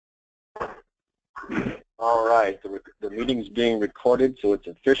All right, the meeting's being recorded, so it's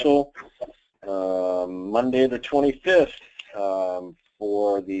official. Monday the 25th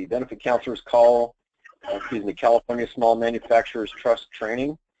for the Benefit Counselors Call, California Small Manufacturers Trust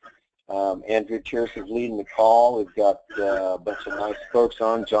Training. Andrea Tierce is leading the call. We've got a bunch of nice folks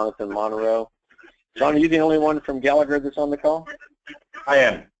on, Jonathan Monroe. John, are you the only one from Gallagher that's on the call? I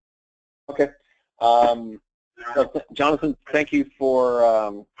am. Okay. Jonathan, thank you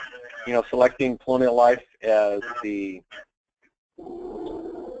for selecting Colonial Life as the.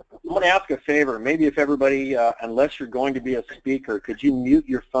 I'm going to ask a favor. Maybe if everybody, unless you're going to be a speaker, could you mute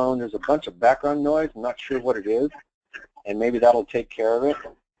your phone? There's a bunch of background noise. I'm not sure what it is, and maybe that'll take care of it.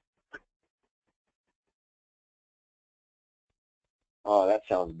 Oh, that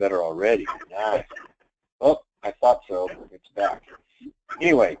sounds better already. Nice. Oh, I thought so. It's back.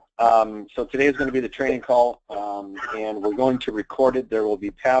 Anyway, so today is going to be the training call, and we're going to record it. There will be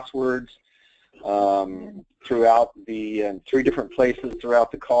passwords throughout the 3 different places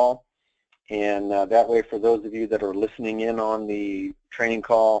throughout the call, and that way for those of you that are listening in on the training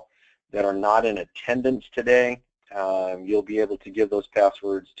call that are not in attendance today, you'll be able to give those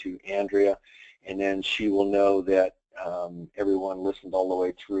passwords to Andrea, and then she will know that everyone listened all the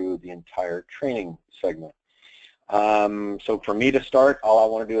way through the entire training segment. So for me to start, all I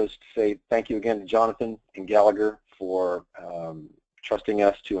want to do is say thank you again to Jonathan and Gallagher for trusting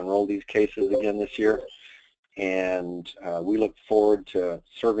us to enroll these cases again this year. And we look forward to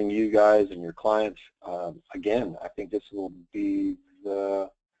serving you guys and your clients again. I think this will be the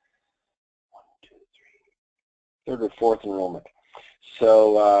 3rd or 4th enrollment.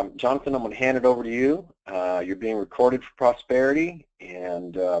 So Jonathan, I'm going to hand it over to you. You're being recorded for prosperity,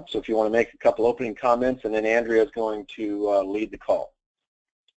 and so if you want to make a couple opening comments, and then Andrea is going to lead the call.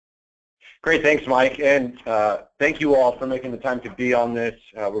 Great, thanks, Mike, and thank you all for making the time to be on this.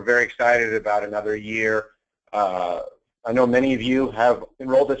 We're very excited about another year. I know many of you have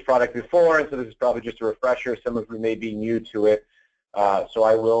enrolled this product before, and so this is probably just a refresher. Some of you may be new to it, so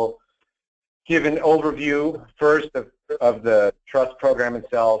I will give an overview first of the trust program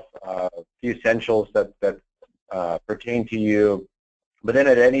itself, the essentials that pertain to you. But then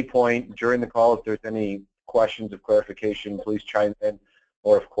at any point during the call, if there's any questions of clarification, please chime in,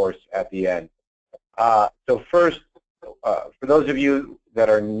 or of course at the end. So first, for those of you that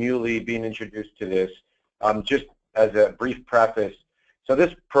are newly being introduced to this, just as a brief preface, so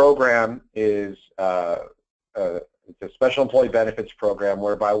this program is it's a special employee benefits program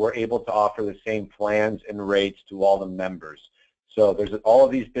whereby we're able to offer the same plans and rates to all the members. So there's all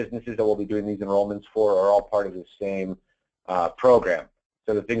of these businesses that we'll be doing these enrollments for are all part of the same program.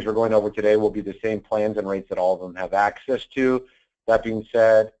 So the things we're going over today will be the same plans and rates that all of them have access to. That being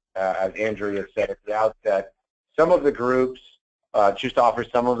said, as Andrea said at the outset, some of the groups choose to offer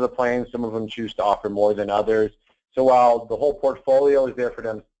some of the plans, some of them choose to offer more than others. So while the whole portfolio is there for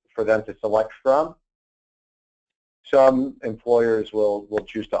them to select from, some employers will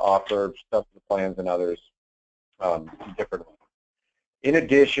choose to offer some of the plans and others differently. In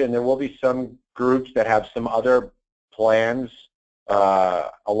addition, there will be some groups that have some other plans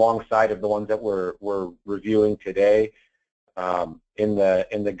alongside of the ones that we're reviewing today. In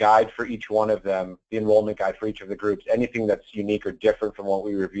the guide for each one of them, the enrollment guide for each of the groups, anything that's unique or different from what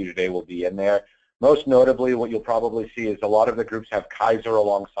we review today will be in there. Most notably, what you'll probably see is a lot of the groups have Kaiser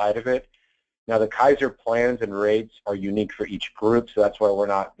alongside of it. Now, the Kaiser plans and rates are unique for each group, so that's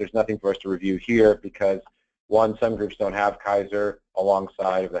why there's nothing for us to review here because, one, some groups don't have Kaiser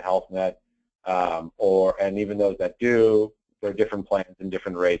alongside of the Health Net, and even those that do, there are different plans and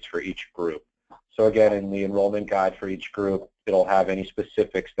different rates for each group. So again, in the enrollment guide for each group, it'll have any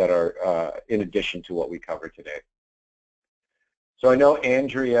specifics that are in addition to what we covered today. So I know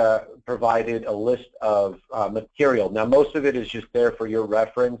Andrea provided a list of material. Now, most of it is just there for your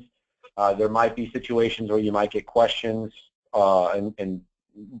reference. There might be situations where you might get questions on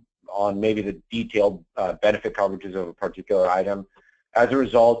maybe the detailed benefit coverages of a particular item. As a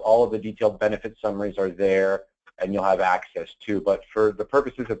result, all of the detailed benefit summaries are there and you'll have access to. But for the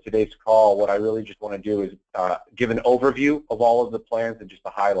purposes of today's call, what I really just want to do is give an overview of all of the plans and just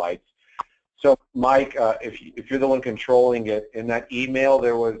the highlights. So Mike, if you're the one controlling it, in that email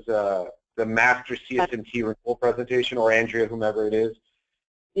there was the master CSMT renewal presentation, or Andrea, whomever it is.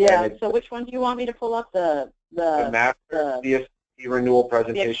 Yeah, so which one do you want me to pull up? The master CSMT renewal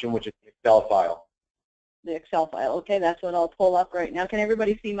presentation, which is the Excel file. The Excel file. Okay, that's what I'll pull up right now. Can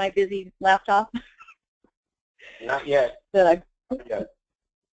everybody see my busy laptop? Not yet. Not yet.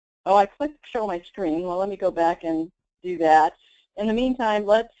 Oh, I clicked show my screen. Well, let me go back and do that. In the meantime,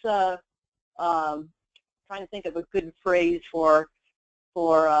 let's trying to think of a good phrase for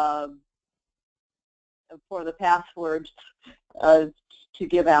for the passwords to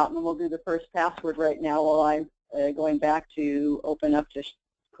give out, and we'll do the first password right now while I'm going back to open up to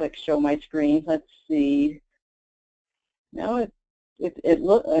click show my screen. Let's see. No, it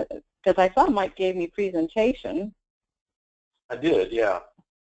look because I thought Mike gave me presentation. I did, yeah.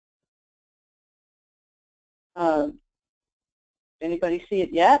 Anybody see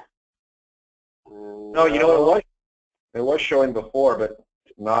it yet? No, you know what? It was showing before, but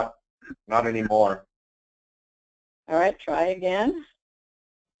not anymore. All right, try again.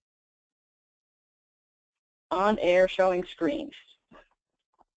 On air showing screen.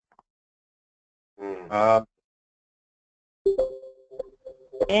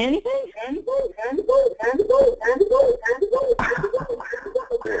 Anything?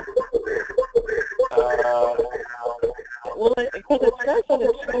 Well, because it says that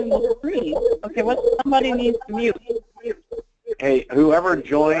it's showing the screen. Okay, somebody needs to mute. Hey, whoever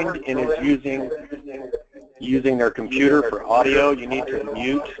joined and is using their computer for audio, you need to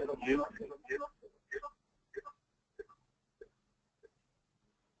mute.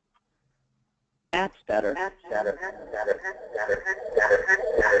 That's better.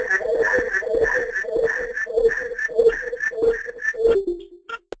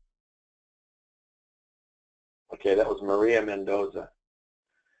 Okay, that was Maria Mendoza.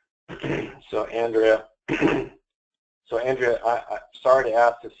 So Andrea, I'm sorry to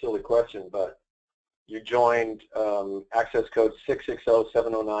ask this silly question, but you joined access code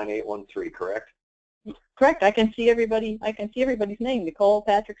 660-709-813, correct? Correct. I can see everybody. I can see everybody's name: Nicole,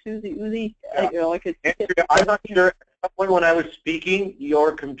 Patrick, Susie, Uzi. Yeah. I could. Andrea, I'm not sure. When I was speaking,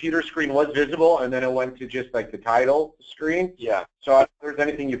 your computer screen was visible, and then it went to just like the title screen. Yeah. So I don't know if there's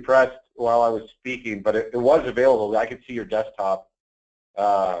anything you pressed while I was speaking, but it was available. I could see your desktop.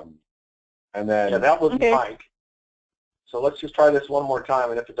 And then. Yeah, that was okay. Mike. So let's just try this one more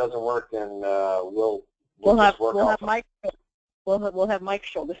time, and if it doesn't work, then we'll have Mike. We'll have Mike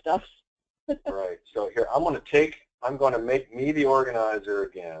show the stuff. Right. So here, I'm going to make me the organizer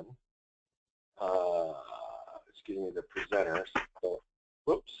again. Excuse me, the presenter. So,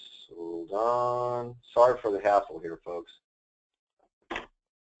 whoops, hold on. Sorry for the hassle here, folks.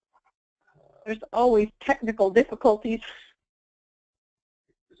 There's always technical difficulties.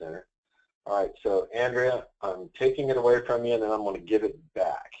 Presenter. All right, so Andrea, I'm taking it away from you, and then I'm going to give it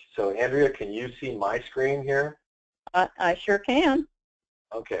back. So Andrea, can you see my screen here? I sure can.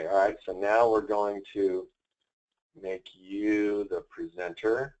 Okay, all right, so now we're going to make you the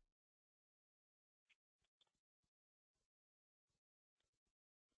presenter.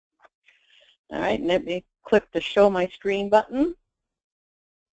 All right, let me click the show my screen button.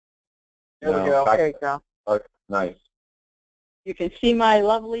 There we go. There you go. Okay, nice. You can see my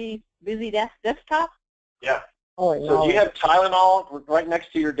lovely busy desktop. Yeah. Oh, so do you have Tylenol right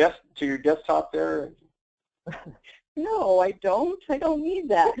next to your desktop there? No, I don't. I don't need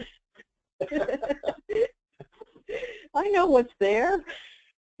that. I know what's there.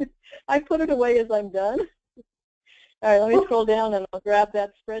 I put it away as I'm done. All right, let me scroll down and I'll grab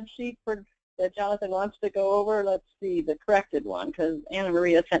that spreadsheet that Jonathan wants to go over. Let's see, the corrected one, because Anna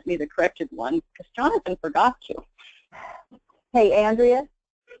Maria sent me the corrected one, because Jonathan forgot to. Hey, Andrea.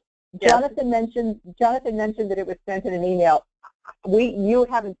 Yes. Jonathan mentioned that it was sent in an email. You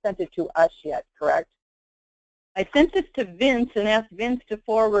haven't sent it to us yet, correct? I sent it to Vince and asked Vince to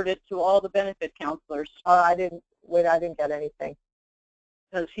forward it to all the benefit counselors. I didn't get anything.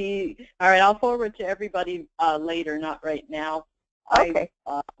 Because all right, I'll forward to everybody later, not right now. Okay.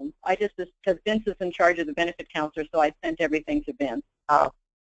 I just, because Vince is in charge of the benefit counselor, so I sent everything to Vince. Oh.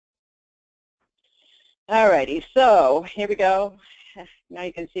 All righty, so here we go. Now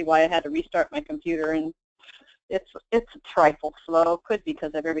you can see why I had to restart my computer, and it's a trifle slow. Could be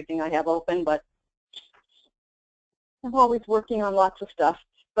because of everything I have open, but I'm always working on lots of stuff.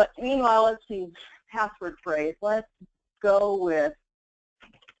 But meanwhile, let's see, password phrase. Let's go with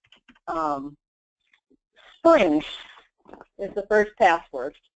spring is the first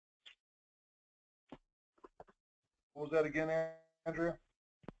password. What was that again, Andrea?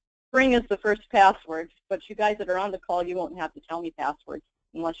 Spring is the first password, but you guys that are on the call, you won't have to tell me passwords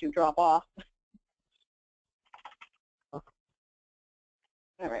unless you drop off. All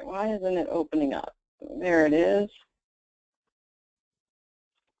right, why isn't it opening up? There it is.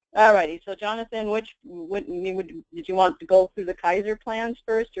 All righty, so Jonathan, did you want to go through the Kaiser plans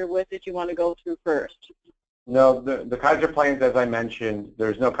first, or what did you want to go through first? No, the Kaiser plans, as I mentioned,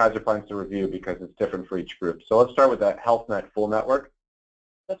 there's no Kaiser plans to review because it's different for each group. So let's start with that HealthNet full network.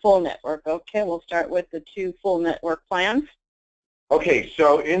 The full network, okay. We'll start with the 2 full network plans. Okay,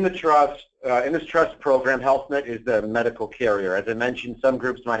 so in this trust program, HealthNet is the medical carrier. As I mentioned, some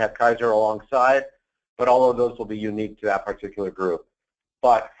groups might have Kaiser alongside, but all of those will be unique to that particular group.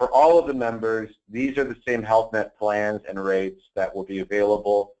 But for all of the members, these are the same Health Net plans and rates that will be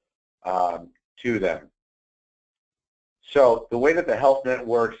available to them. So the way that the Health Net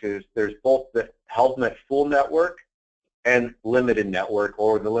works is there's both the Health Net full network and limited network,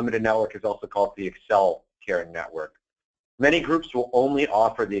 or the limited network is also called the Excel Care Network. Many groups will only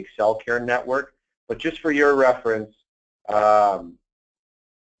offer the Excel Care Network, but just for your reference,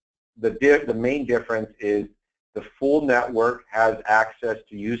 the main difference is the full network has access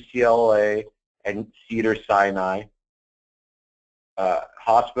to UCLA and Cedars-Sinai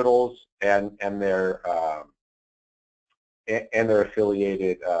hospitals and their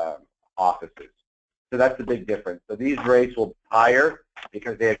affiliated offices. So that's the big difference. So these rates will be higher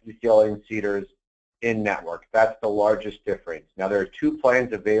because they have UCLA and Cedars in network. That's the largest difference. Now there are two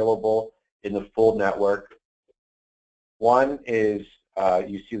plans available in the full network. One is,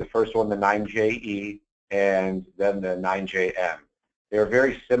 you see the first one, the 9JE, and then the 9JM. They're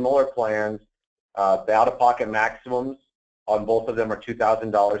very similar plans. The out-of-pocket maximums on both of them are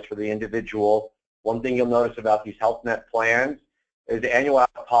 $2,000 for the individual. One thing you'll notice about these Health Net plans is the annual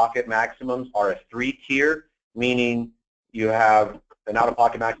out-of-pocket maximums are a 3-tier, meaning you have an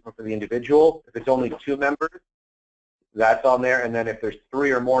out-of-pocket maximum for the individual. If it's only 2 members, that's on there, and then if there's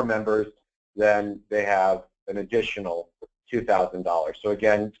 3 or more members, then they have an additional $2,000. So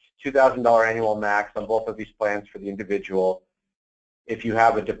again, $2,000 annual max on both of these plans for the individual. If you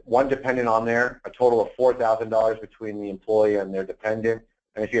have one dependent on there, a total of $4,000 between the employee and their dependent.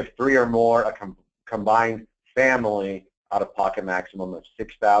 And if you have 3 or more, a combined family out-of-pocket maximum of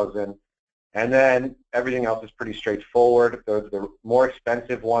 $6,000. And then everything else is pretty straightforward. The more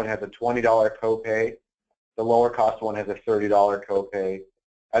expensive one has a $20 copay. The lower cost one has a $30 copay.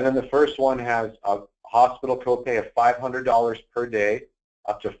 And then the first one has a hospital copay of $500 per day,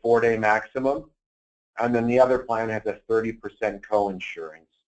 up to 4-day maximum. And then the other plan has a 30% co-insurance.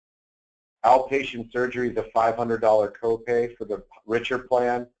 Outpatient surgery is a $500 copay for the richer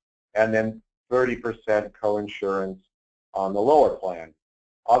plan, and then 30% co-insurance on the lower plan.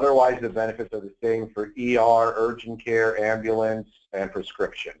 Otherwise, the benefits are the same for ER, urgent care, ambulance, and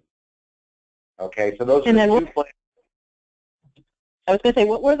prescription. Okay, so those are the 2 plans. I was going to say,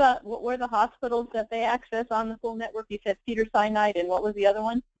 what were the hospitals that they access on the full network? You said Cedars-Sinai, and what was the other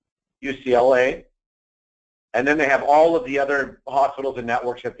one? UCLA, and then they have all of the other hospitals and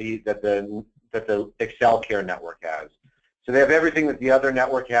networks that the Excel Care Network has. So they have everything that the other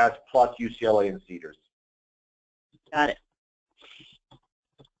network has, plus UCLA and Cedars. Got it.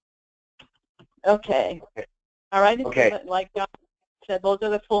 Okay. All right. Okay. Like John said, those are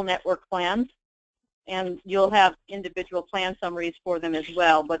the full network plans, and you'll have individual plan summaries for them as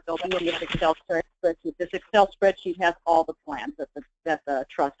well, but they'll be in this Excel spreadsheet. This Excel spreadsheet has all the plans that the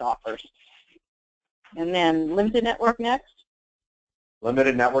trust offers. And then limited network next.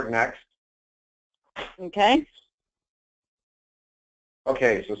 Limited network next. Okay.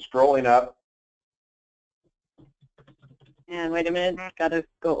 Okay, so scrolling up. And wait a minute, got to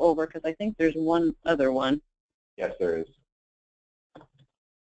go over because I think there's one other one. Yes, there is.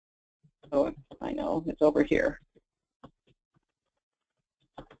 Oh, I know, it's over here.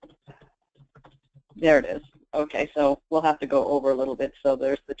 There it is. Okay, so we'll have to go over a little bit. So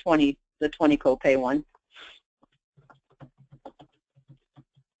there's the 20 copay one.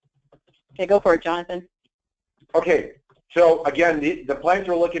 Okay, go for it, Jonathan. Okay, so again, the plans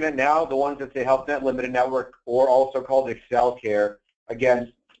we're looking at now, the ones that say Health Net Limited Network, or also called Excel Care,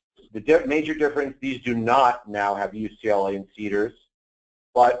 again, the major difference, these do not now have UCLA and Cedars,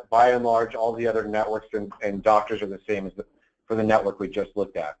 but by and large, all the other networks and doctors are the same as for the network we just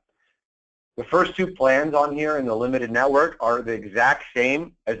looked at. The first 2 plans on here in the limited network are the exact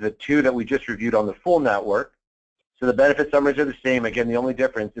same as the 2 that we just reviewed on the full network. So the benefit summaries are the same. Again, the only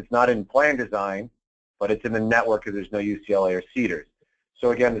difference, it's not in plan design, but it's in the network because there's no UCLA or Cedars.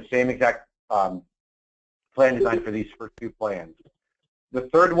 So again, the same exact plan design for these first 2 plans. The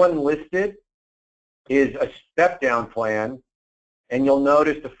third one listed is a step-down plan, and you'll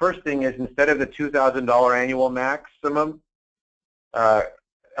notice the first thing is instead of the $2,000 annual maximum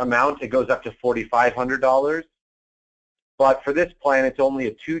amount, it goes up to $4,500. But for this plan, it's only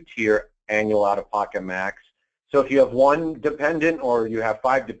a 2-tier annual out-of-pocket max. So if you have 1 dependent or you have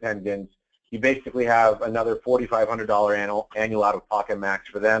 5 dependents, you basically have another $4,500 annual out-of-pocket max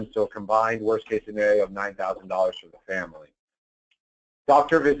for them. So a combined worst-case scenario of $9,000 for the family.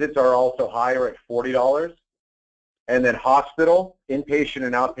 Doctor visits are also higher at $40. And then hospital, inpatient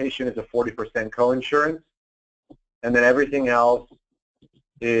and outpatient is a 40% co-insurance. And then everything else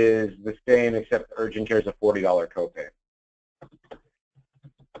is the same except urgent care is a $40 copay.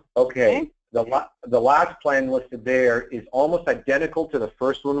 Okay, The last plan listed there is almost identical to the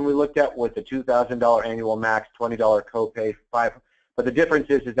first one we looked at with the $2,000 annual max, $20 copay, but the difference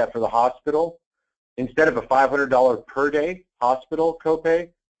is that for the hospital, instead of a $500 per day hospital copay,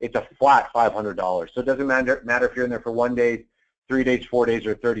 it's a flat $500. So it doesn't matter if you're in there for 1 day, 3 days, 4 days,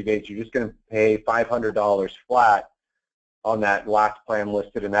 or 30 days. You're just going to pay $500 flat on that last plan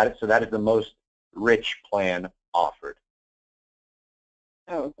listed, and that is the most rich plan offered.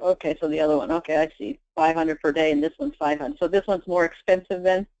 Oh, okay. So the other one, okay, I see. 500 per day, and this one's 500. So this one's more expensive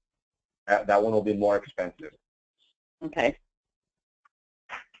then? That one will be more expensive. Okay.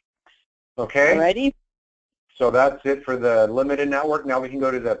 Okay. Alrighty. So that's it for the limited network. Now we can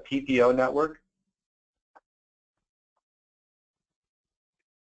go to the PPO network.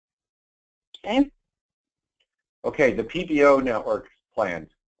 Okay. Okay, the PPO network plans.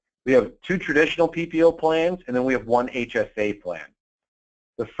 We have 2 traditional PPO plans, and then we have 1 HSA plan.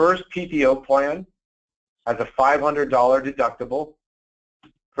 The first PPO plan has a $500 deductible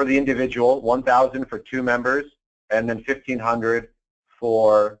for the individual, $1,000 for 2 members, and then $1,500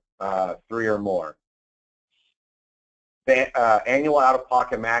 for 3 or more. The annual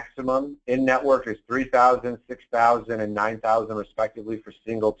out-of-pocket maximum in-network is $3,000, $6,000, and $9,000 respectively for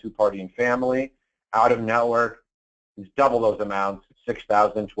single, 2-party, and family. Out-of-network is double those amounts,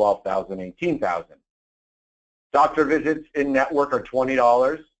 $6,000, $12,000, $18,000. Doctor visits in-network are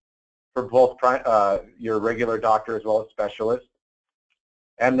 $20 for both your regular doctor as well as specialist.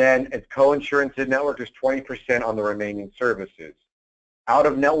 And then its co-insurance in-network is 20% on the remaining services.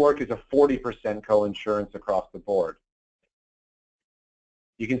 Out-of-network is a 40% co-insurance across the board.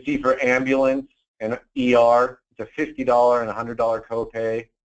 You can see for ambulance and ER, it's a $50 and $100 copay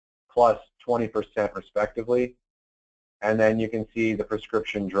plus 20% respectively. And then you can see the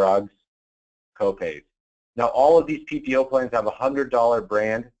prescription drugs copays. Now all of these PPO plans have a $100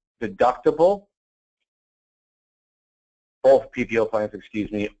 brand deductible, both PPO plans,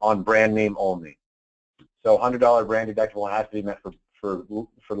 excuse me, on brand name only. So $100 brand deductible has to be met for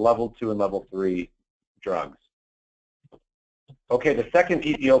level 2 and level 3 drugs. Okay, the second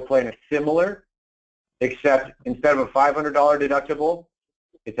PPO plan is similar, except instead of a $500 deductible,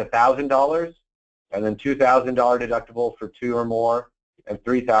 it's $1,000, and then $2,000 deductible for 2 or more, and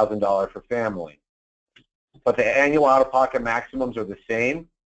 $3,000 for family. But the annual out-of-pocket maximums are the same,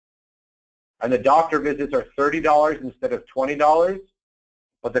 and the doctor visits are $30 instead of $20,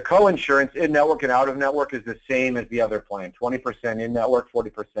 but the co-insurance in-network and out-of-network is the same as the other plan, 20% in-network,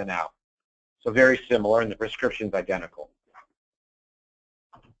 40% out. So very similar, and the prescription's identical.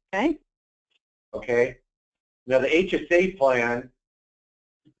 Okay. Okay. Now the HSA plan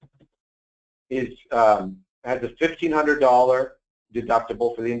is has a $1,500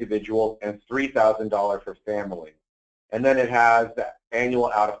 deductible for the individual and $3,000 for family, and then it has the annual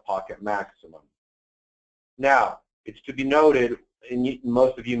out-of-pocket maximum. Now it's to be noted, and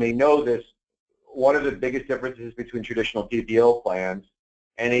most of you may know this, one of the biggest differences between traditional PPO plans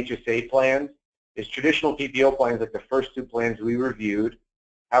and HSA plans is traditional PPO plans, like the first 2 plans we reviewed,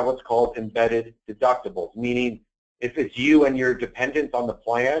 have what's called embedded deductibles, meaning if it's you and your dependents on the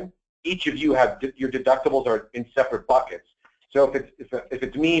plan, each of you have your deductibles are in separate buckets. So if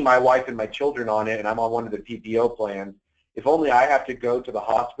it's me, my wife, and my children on it, and I'm on one of the PPO plans, if only I have to go to the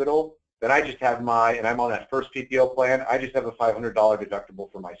hospital, then I just have and I'm on that first PPO plan, I just have a $500 deductible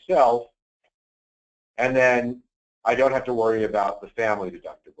for myself, and then I don't have to worry about the family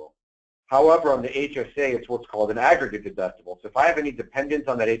deductible. However, on the HSA, it's what's called an aggregate deductible. So if I have any dependents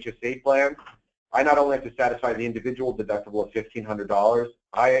on that HSA plan, I not only have to satisfy the individual deductible of $1,500,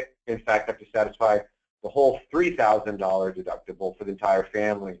 I, in fact, have to satisfy the whole $3,000 deductible for the entire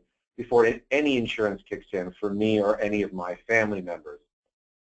family before any insurance kicks in for me or any of my family members.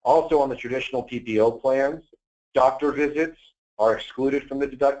 Also, on the traditional PPO plans, doctor visits are excluded from the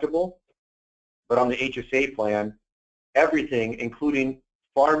deductible, but on the HSA plan, everything, including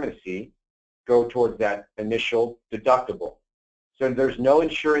pharmacy, go towards that initial deductible. So there's no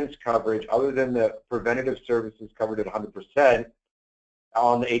insurance coverage other than the preventative services covered at 100%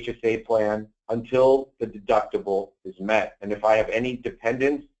 on the HSA plan until the deductible is met. And if I have any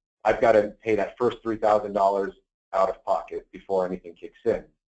dependents, I've got to pay that first $3,000 out of pocket before anything kicks in.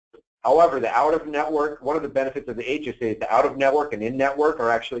 However, the out-of-network, one of the benefits of the HSA is the out-of-network and in-network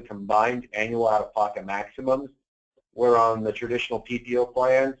are actually combined annual out-of-pocket maximums, where on the traditional PPO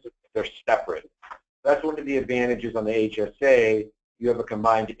plans, they're separate. That's one of the advantages on the HSA. You have a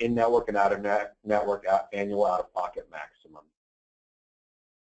combined in-network and out-of-network annual out-of-pocket maximum.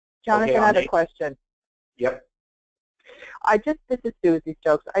 Jonathan, okay, I have a question. Yep. This is Susie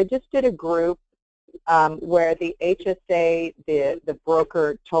Stokes. I just did a group where the HSA, the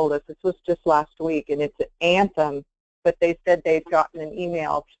broker told us, this was just last week, and it's Anthem, but they said they've gotten an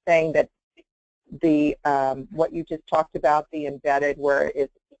email saying that the what you just talked about, the embedded, where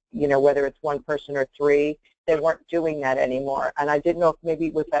it's, you know, whether it's one person or three, they weren't doing that anymore. And I didn't know if maybe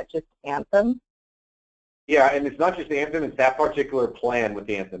was that just Anthem? Yeah, and it's not just Anthem, it's that particular plan with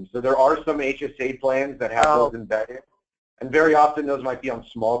Anthem. So there are some HSA plans that have those embedded, and very often those might be on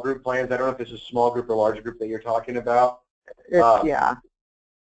small group plans. I don't know if this is small group or large group that you're talking about. Yeah.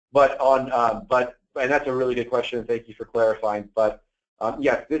 But and that's a really good question. Thank you for clarifying. But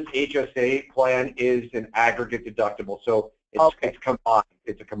yes, this HSA plan is an aggregate deductible, so it's combined.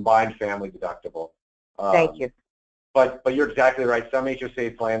 It's a combined family deductible. Thank you. But you're exactly right. Some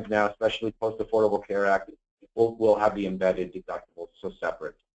HSA plans now, especially post Affordable Care Act, will have the embedded deductibles so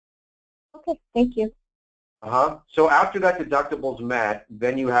separate. Okay, thank you. So after that deductible's met,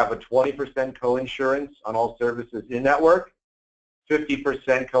 then you have a 20% coinsurance on all services in network,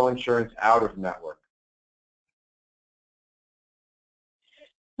 50% coinsurance out of network.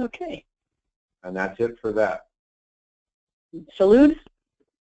 Okay. And that's it for that. Salute?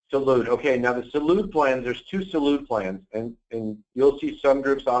 Salute. Okay, now the Salute plans, there's two Salute plans, and you'll see some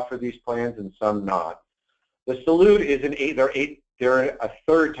groups offer these plans and some not. The Salute is they're a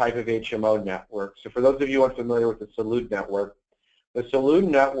third type of HMO network. So for those of you unfamiliar with the Salute network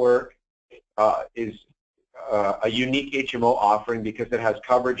is a unique HMO offering because it has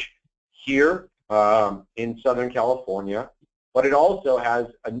coverage here in Southern California, but it also has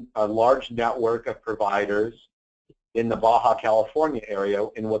a large network of providers in the Baja California area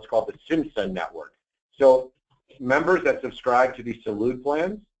in what's called the CSMT network. So members that subscribe to these Salute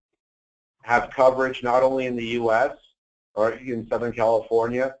plans have coverage not only in the U.S. or in Southern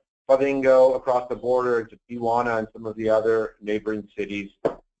California, but they can go across the border into Tijuana and some of the other neighboring cities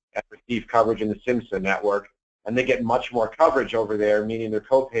and receive coverage in the CSMT network, and they get much more coverage over there, meaning their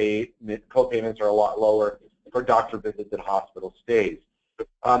co-payments are a lot lower for doctor visits and hospital stays.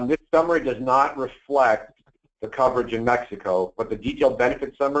 This summary does not reflect the coverage in Mexico, but the detailed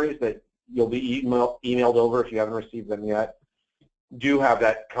benefit summaries that you'll be emailed over if you haven't received them yet do have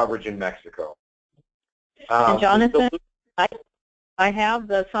that coverage in Mexico. And Jonathan, I have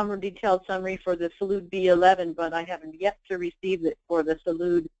the detailed summary for the Salute B11, but I haven't yet to receive it for the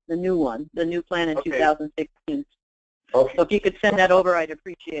Salute, the new one, the new plan in 2016. Okay. So if you could send that over, I'd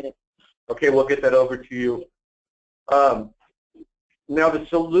appreciate it. Okay, we'll get that over to you. Now the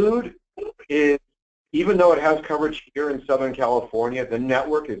Salute is, even though it has coverage here in Southern California, the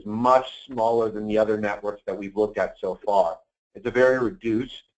network is much smaller than the other networks that we've looked at so far. It's a very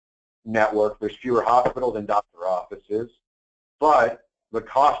reduced network. There's fewer hospitals and doctor offices, but the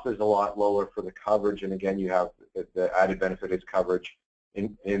cost is a lot lower for the coverage, and again, you have the added benefit is coverage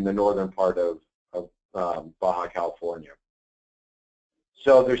in the northern part of Baja California.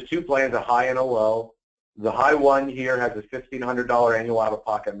 So there's two plans, a high and a low. The high one here has a $1,500 annual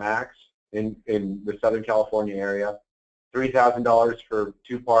out-of-pocket max in the Southern California area, $3,000 for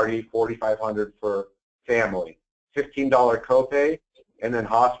two-party, $4,500 for family, $15 copay, and then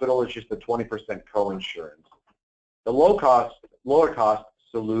hospital is just a 20% coinsurance. The lower cost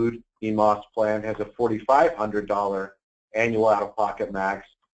Salute EMOS plan has a $4,500 annual out-of-pocket max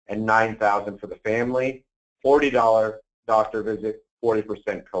and $9,000 for the family, $40 doctor visit,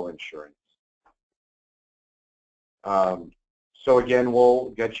 40% coinsurance. So again, we'll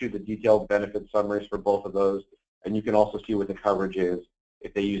get you the detailed benefit summaries for both of those, and you can also see what the coverage is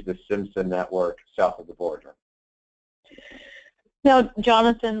if they use the CSMT network south of the border. Now,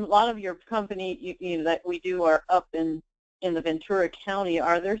 Jonathan, a lot of your company that we do are up in the Ventura County.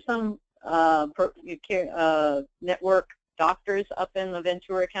 Are there some network doctors up in the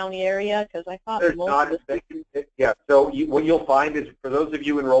Ventura County area? Because I thought there's most not. of the Yeah. So what you'll find is, for those of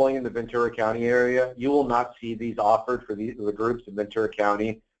you enrolling in the Ventura County area, you will not see these offered for the groups in Ventura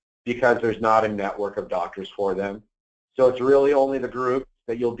County because there's not a network of doctors for them. So it's really only the groups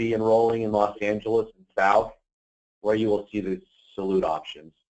that you'll be enrolling in Los Angeles and South where you will see the Salute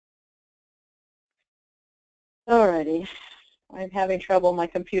options. Alrighty. I'm having trouble. My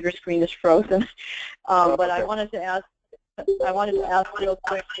computer screen is frozen. But Okay. I wanted to ask real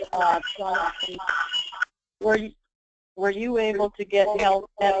quick, Jonathan, were you able to get help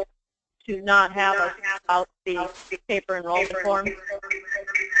to not have us out the paper enrollment form?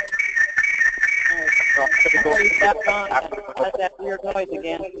 That's that weird noise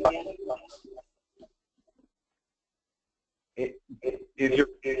again. Is your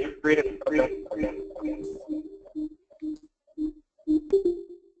screen?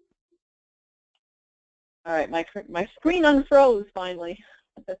 All right, my screen unfroze finally.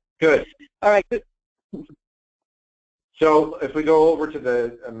 Good. All right, good. So if we go over to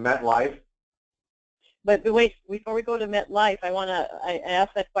the MetLife. But wait, before we go to MetLife, I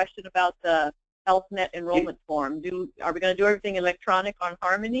asked that question about the HealthNet enrollment form. Are we going to do everything electronic on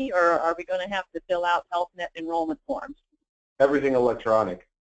Harmony, or are we going to have to fill out HealthNet enrollment forms? Everything electronic.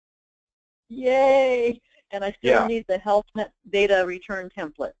 Yay! And I still need the HealthNet data return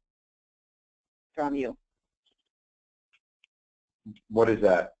template from you. What is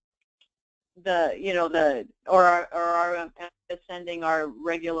that? Are sending our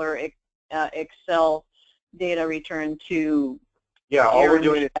regular Excel data return to. Yeah, all we're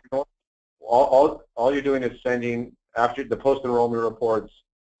doing is all you're doing is sending after the post-enrollment reports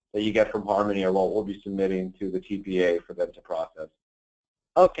that you get from Harmony are what we'll be submitting to the TPA for them to process.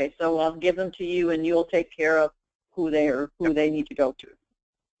 Okay, so I'll give them to you, and you'll take care of who they need to go to.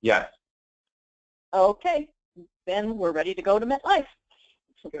 Yes. Okay, then we're ready to go to MetLife.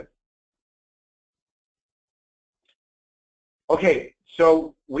 Good. Okay,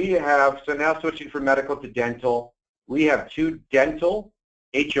 so now switching from medical to dental, we have 2 dental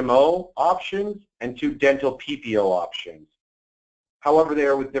HMO options and 2 dental PPO options. However, they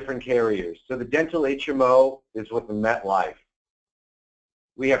are with different carriers. So the dental HMO is with the MetLife.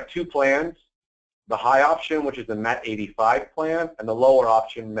 We have 2 plans, the high option, which is the Met 85 plan, and the lower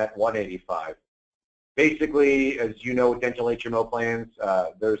option, Met 185. Basically, as you know, with dental HMO plans,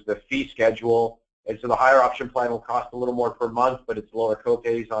 there's the fee schedule. And so the higher option plan will cost a little more per month, but it's lower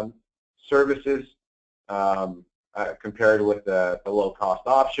copays on services compared with the low-cost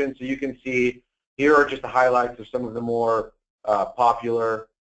option. So you can see here are just the highlights of some of the more popular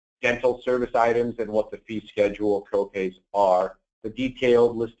dental service items and what the fee schedule copays are. The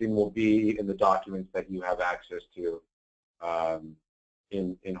detailed listing will be in the documents that you have access to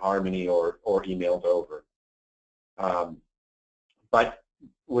in Harmony or emailed over. But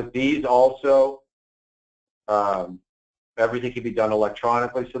with these also, everything can be done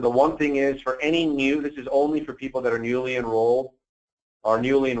electronically. So the one thing is, for any new, this is only for people that are newly enrolled or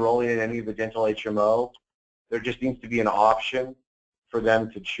newly enrolling in any of the dental HMO, there just needs to be an option for them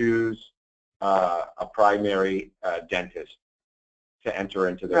to choose a primary dentist to enter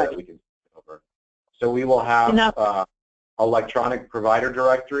into there that we can over. So we will have electronic provider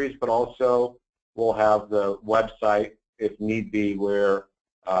directories, but also we'll have the website, if need be, where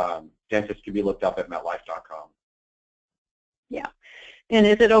dentists can be looked up at MetLife.com. Yeah, and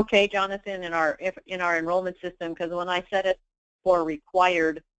is it okay, Jonathan, in our enrollment system? Because when I set it for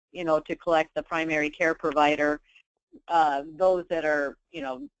required, to collect the primary care provider, those that are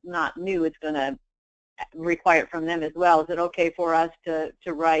not new, it's going to require it from them as well. Is it okay for us to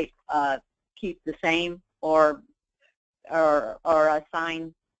write keep the same or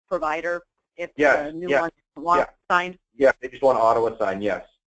assign provider if the new one wants assigned? Yeah, they just want auto assign, yes.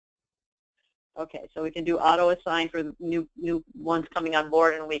 Okay, so we can do auto assign for the new ones coming on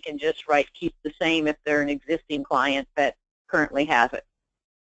board, and we can just write keep the same if they're an existing client that currently has it.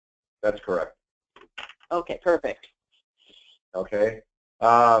 That's correct. Okay, perfect. Okay.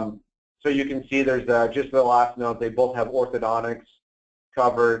 So you can see there's just the last note, they both have orthodontics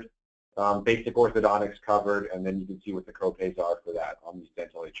covered, basic orthodontics covered, and then you can see what the copays are for that on these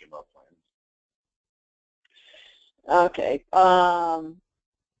dental HMO plans. Okay.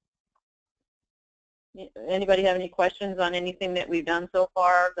 Anybody have any questions on anything that we've done so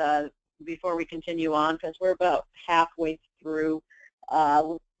far before we continue on? Because we're about halfway through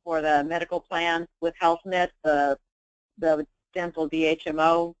for the medical plan with HealthNet, the dental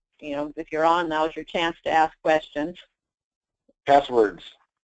DHMO. If you're on, now's your chance to ask questions. Passwords.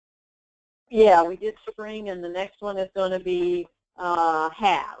 Yeah, we did spring, and the next one is going to be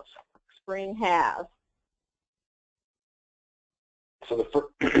has. Spring has. So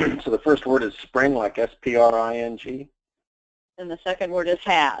the first word is spring, like S-P-R-I-G? And the second word is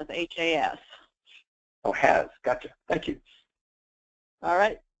has, H-A-S. Oh, has. Gotcha. Thank you. All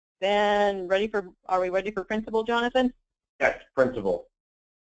right. Then are we ready for principal, Jonathan? Yes, principal.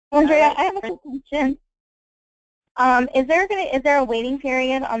 Andrea, I have a question. Is there a waiting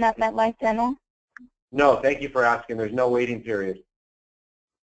period on that MetLife Dental? No, thank you for asking. There's no waiting period.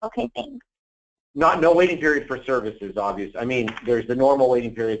 Okay, thanks. No waiting period for services, obviously. I mean, there's the normal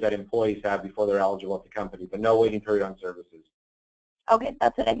waiting period that employees have before they're eligible at the company, but no waiting period on services. Okay,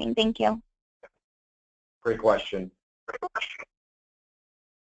 that's what I mean. Thank you. Great question.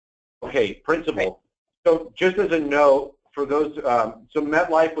 Okay, principal. So just as a note, for those, so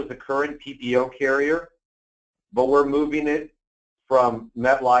MetLife was the current PPO carrier, but we're moving it from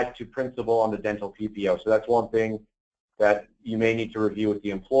MetLife to principal on the dental PPO. So that's one thing that you may need to review with the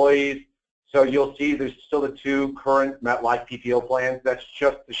employees. So you'll see there's still the 2 current MetLife PPO plans. That's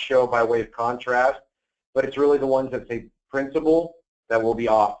just to show by way of contrast but it's really the ones that say Principal that will be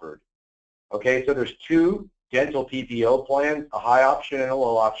offered. Okay, so there's two dental PPO plans, a high option and a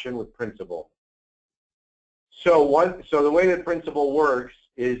low option with Principal. So the way that Principal works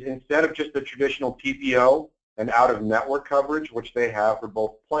is instead of just the traditional PPO and out-of-network coverage, which they have for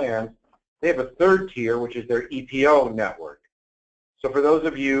both plans, they have a third tier, which is their EPO network. So for those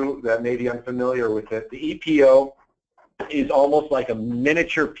of you that may be unfamiliar with it, the EPO is almost like a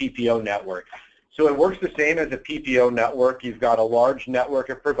miniature PPO network. So it works the same as a PPO network. You've got a large network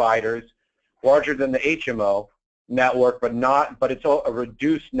of providers, larger than the HMO network, but it's a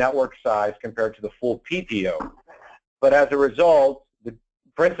reduced network size compared to the full PPO. But as a result, the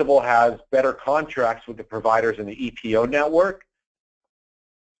Principal has better contracts with the providers in the EPO network.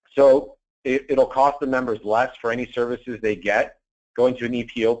 So it'll cost the members less for any services they get going to an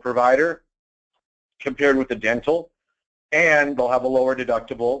EPO provider compared with the dental, and they'll have a lower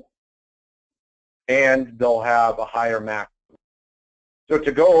deductible, and they'll have a higher max. So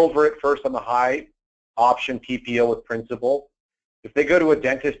to go over it first on the high option PPO with Principal, if they go to a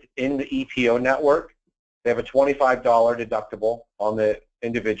dentist in the EPO network, they have a $25 deductible on the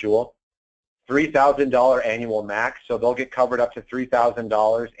individual, $3,000 annual max, so they'll get covered up to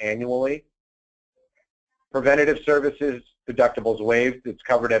 $3,000 annually. Preventative services deductibles waived, it's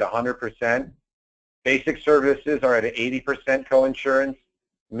covered at 100%. Basic services are at 80% coinsurance.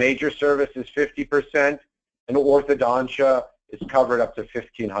 Major services 50%, and orthodontia is covered up to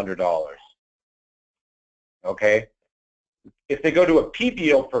 $1,500. Okay? If they go to a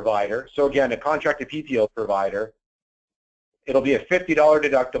PPO provider, so again, a contracted PPO provider, it'll be a $50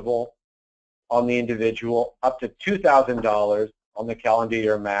 deductible on the individual, up to $2,000 on the calendar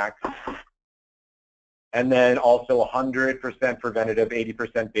year max, and then also 100% preventative,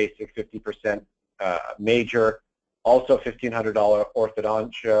 80% basic, 50% major, also $1,500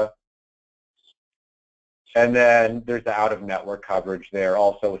 orthodontia, and then there's the out-of-network coverage there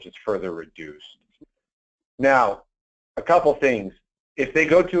also, which is further reduced. Now, a couple things. If they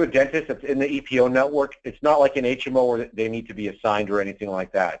go to a dentist that's in the EPO network, it's not like an HMO where they need to be assigned or anything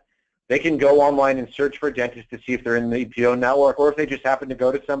like that. They can go online and search for a dentist to see if they're in the EPO network, or if they just happen to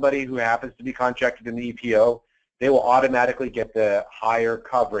go to somebody who happens to be contracted in the EPO, they will automatically get the higher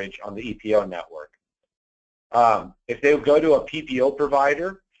coverage on the EPO network. If they go to a PPO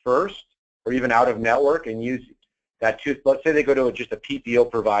provider first, or even out of network and use that, let's say they go to just a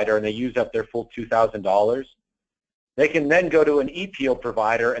PPO provider and they use up their full $2,000, they can then go to an EPO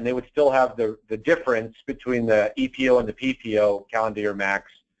provider and they would still have the difference between the EPO and the PPO calendar year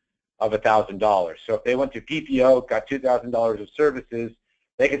max of $1,000. So if they went to PPO, got $2,000 of services,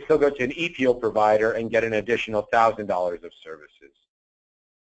 they could still go to an EPO provider and get an additional $1,000 of services.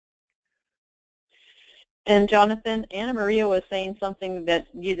 And Jonathan, Anna Maria was saying something that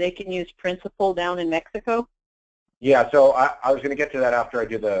they can use Principal down in Mexico. Yeah, so I was going to get to that after I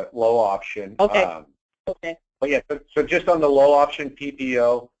do the low option. Okay. Okay. But yeah, so just on the low option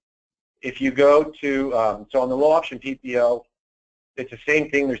PPO, if you go to, so on the low option PPO, it's the same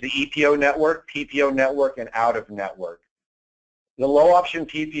thing. There's the EPO network, PPO network, and out of network. The low option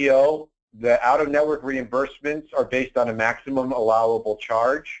PPO, the out of network reimbursements are based on a maximum allowable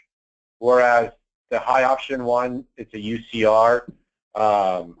charge, whereas the high option one, it's a UCR.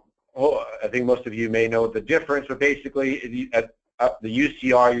 I think most of you may know the difference, but basically at the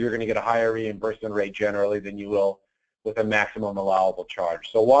UCR, you're going to get a higher reimbursement rate generally than you will with a maximum allowable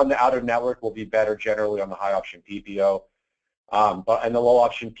charge. So one, the out of network will be better generally on the high option PPO. But in the low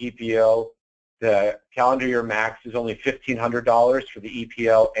option PPO, the calendar year max is only $1,500 for the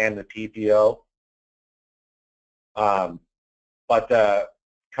EPO and the PPO. But the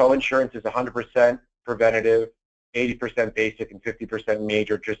coinsurance is 100% preventative, 80% basic, and 50%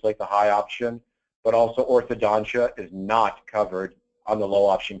 major, just like the high option. But also orthodontia is not covered on the low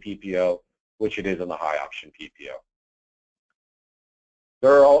option PPO, which it is on the high option PPO.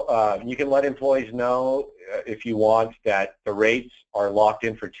 You can let employees know if you want that the rates are locked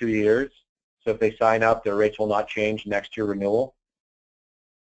in for 2 years. So if they sign up, their rates will not change next year renewal.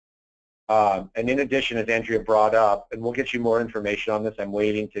 And in addition, as Andrea brought up, and we'll get you more information on this, I'm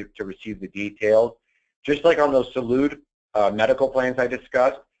waiting to receive the details. Just like on those Salud medical plans I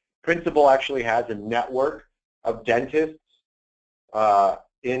discussed, Principal actually has a network of dentists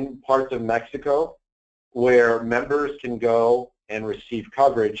in parts of Mexico where members can go and receive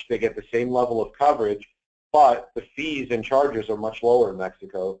coverage. They get the same level of coverage, but the fees and charges are much lower in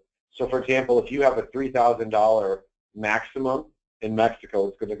Mexico. So for example, if you have a $3,000 maximum in Mexico,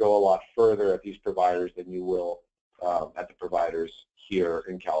 it's going to go a lot further at these providers than you will at the providers here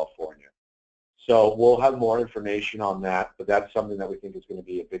in California. So we'll have more information on that, but that's something that we think is going to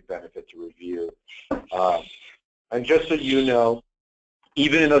be a big benefit to review. And just so you know,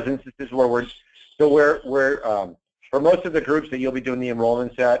 even in those instances where for most of the groups that you'll be doing the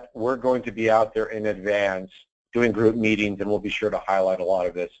enrollments at, we're going to be out there in advance doing group meetings, and we'll be sure to highlight a lot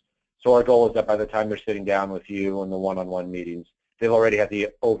of this. So our goal is that by the time they're sitting down with you in the one-on-one meetings, they've already had the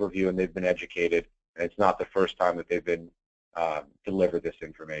overview and they've been educated, and it's not the first time that they've been delivered this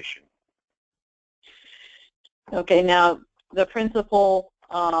information. Okay, now the principal,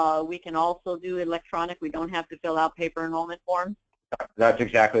 we can also do electronic. We don't have to fill out paper enrollment forms. That's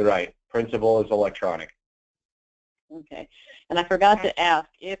exactly right. Principal is electronic. Okay, and I forgot to ask,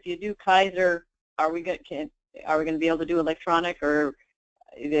 if you do Kaiser, are we going to be able to do electronic, or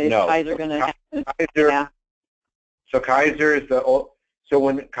is No. Kaiser going to? Kaiser, Yeah. So Kaiser is so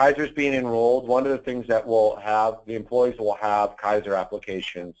when Kaiser's being enrolled, one of the things that we'll have, the employees will have Kaiser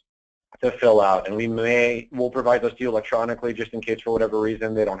applications to fill out, and we'll provide those to you electronically, just in case for whatever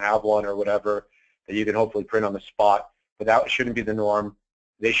reason they don't have one or whatever, that you can hopefully print on the spot. But that shouldn't be the norm.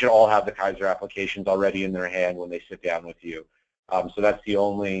 They should all have the Kaiser applications already in their hand when they sit down with you. So that's the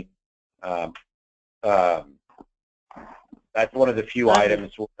only, that's one of the few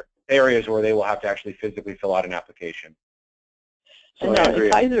areas where they will have to actually physically fill out an application. So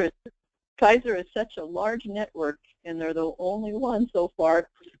I know, Kaiser is such a large network, and they're the only one so far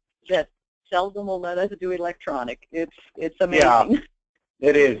that seldom will let us do electronic. It's amazing. Yeah,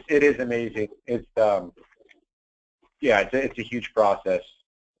 it is. It is amazing. It's yeah, it's a huge process.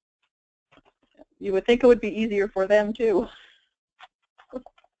 You would think it would be easier for them too.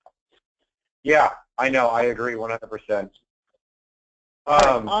 Yeah, I know. I agree 100%.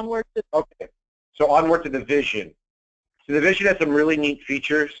 Onward. Okay, so onward to the vision. So the vision has some really neat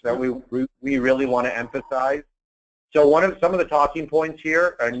features that we really want to emphasize. So some of the talking points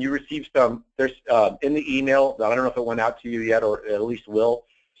here, and you received some. There's in the email. I don't know if it went out to you yet, or at least will.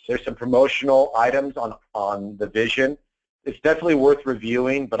 There's some promotional items on the vision. It's definitely worth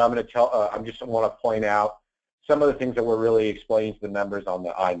reviewing, but I'm going to I just want to point out some of the things that we're really explaining to the members on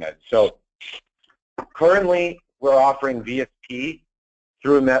the IMED. So currently, we're offering VSP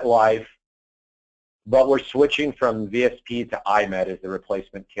through MetLife, but we're switching from VSP to IMED as the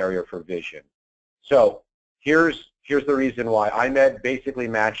replacement carrier for vision. So here's the reason why. IMED basically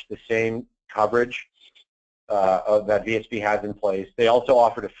matched the same coverage that VSP has in place. They also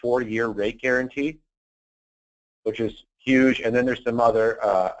offered a 4-year rate guarantee, which is huge, and then there's some other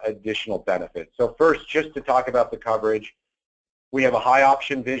additional benefits. So first, just to talk about the coverage, we have a high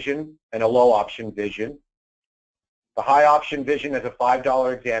option vision and a low option vision. The high option vision has a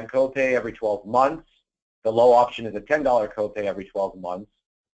 $5 exam copay every 12 months. The low option is a $10 copay every 12 months.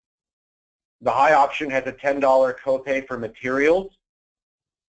 The high option has a $10 copay for materials.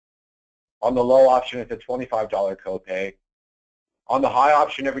 On the low option, it's a $25 copay. On the high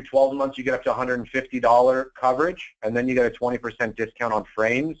option, every 12 months, you get up to $150 coverage, and then you get a 20% discount on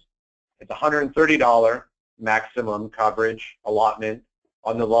frames. It's $130 maximum coverage allotment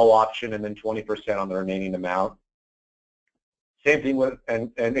on the low option, and then 20% on the remaining amount. Same thing with,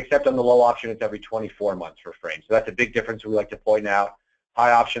 and except on the low option, it's every 24 months for frames. So that's a big difference we like to point out.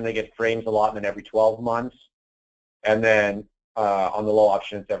 High option, they get frames allotment every 12 months, and then on the low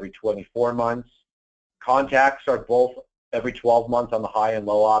option, it's every 24 months. Contacts are both every 12 months on the high and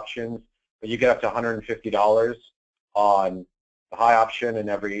low options, but you get up to $150 on the high option and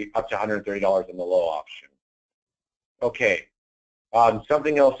up to $130 on the low option. Okay,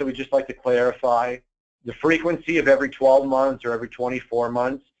 something else that we just like to clarify, the frequency of every 12 months or every 24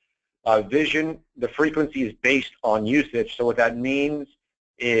 months, vision, the frequency is based on usage. So what that means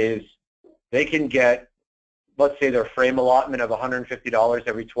is they can get, let's say, their frame allotment of $150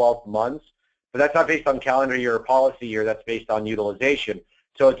 every 12 months, but that's not based on calendar year or policy year, that's based on utilization.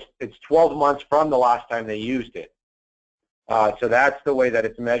 So it's 12 months from the last time they used it. So that's the way that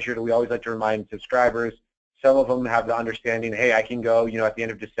it's measured. We always like to remind subscribers, some of them have the understanding, hey, I can go, at the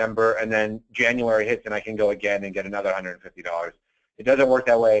end of December, and then January hits and I can go again and get another $150. It doesn't work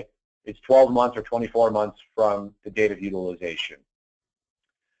that way. It's 12 months or 24 months from the date of utilization.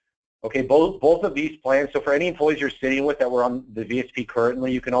 Okay, both of these plans, so for any employees you're sitting with that were on the VSP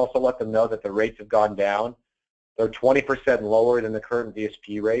currently, you can also let them know that the rates have gone down. They're 20% lower than the current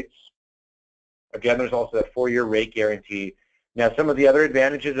VSP rates. Again, there's also that 4-year rate guarantee. Now, some of the other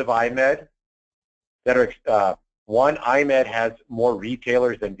advantages of IMED that are, one, IMED has more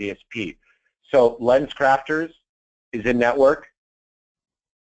retailers than VSP. So Lens Crafters is in network.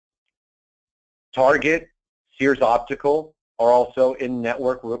 Target, Sears Optical are also in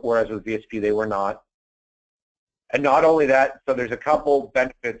network, whereas with VSP they were not. And not only that, so there's a couple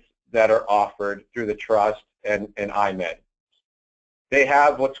benefits that are offered through the Trust and IMED. They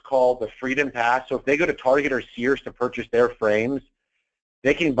have what's called the Freedom Pass. So if they go to Target or Sears to purchase their frames,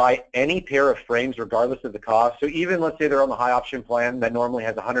 they can buy any pair of frames regardless of the cost. So even let's say they're on the high option plan that normally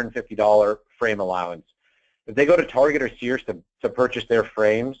has a $150 frame allowance. If they go to Target or Sears to purchase their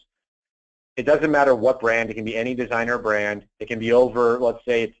frames, it doesn't matter what brand. It can be any designer brand. It can be over, let's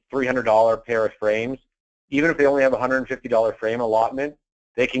say it's $300 pair of frames. Even if they only have a $150 frame allotment,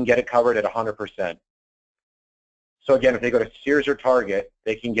 they can get it covered at 100%. So again, if they go to Sears or Target,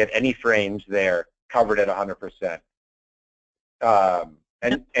 they can get any frames there covered at 100%.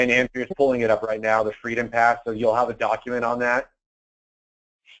 And Andrea's pulling it up right now, the Freedom Pass, so you'll have a document on that.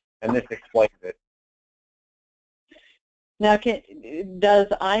 And this explains it. Now, does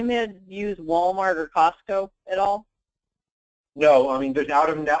IMED use Walmart or Costco at all? No, I mean, there's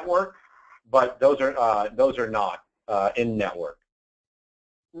out of network, but those are not in network.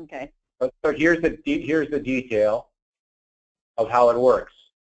 Okay. So here's the detail of how it works.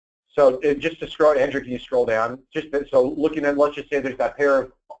 So just to scroll, Andrew, can you scroll down? So looking at, let's just say there's that pair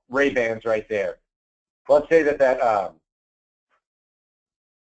of Ray-Bans right there. Let's say that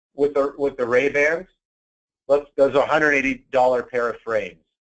with the Ray-Bans, those are $180 pair of frames.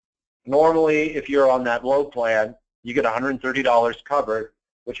 Normally, if you're on that low plan, you get $130 covered,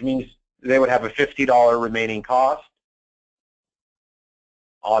 which means they would have a $50 remaining cost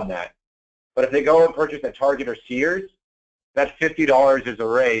on that. But if they go and purchase at Target or Sears, that $50 is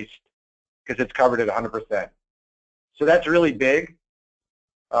erased because it's covered at 100%. So that's really big.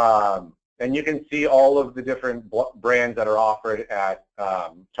 And you can see all of the different brands that are offered at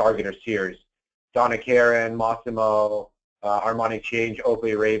Target or Sears. Donna Karan, Massimo, Armani Change,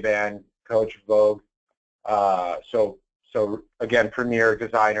 Oakley, Ray-Ban, Coach, Vogue. So again, premier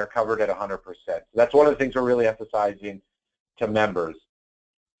designer covered at 100%. So that's one of the things we're really emphasizing to members.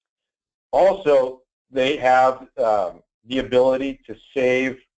 Also, they have the ability to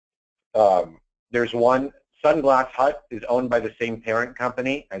save. There's one, Sunglass Hut is owned by the same parent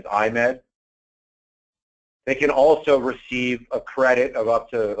company as IMED. They can also receive a credit of up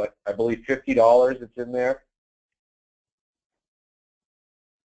to, like, I believe, $50. It's in there.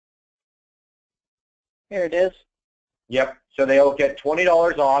 Here it is. Yep. So they'll get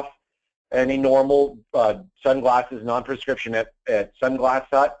 $20 off any normal sunglasses, non-prescription at Sunglass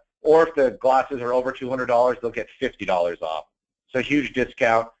Hut. Or if the glasses are over $200, they'll get $50 off. So a huge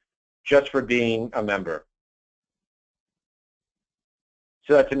discount just for being a member.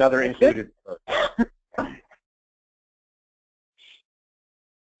 So that's another included perk.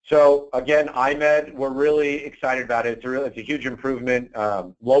 So again, IMED, we're really excited about it. It's a huge improvement,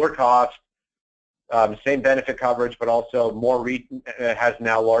 lower cost, same benefit coverage, but also more. It has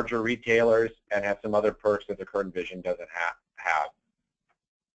now larger retailers and has some other perks that the current vision doesn't have.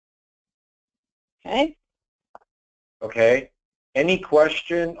 Okay. Okay. Any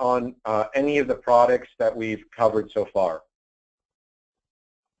question on any of the products that we've covered so far?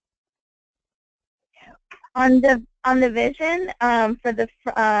 On the vision for the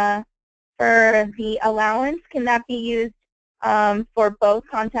allowance, can that be used for both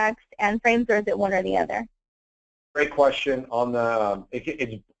contacts and frames, or is it one or the other? Great question. On the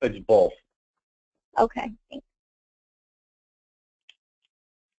it's both. Okay, thanks.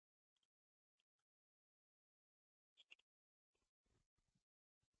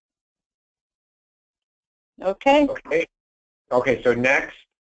 Okay. Okay. Okay. So next,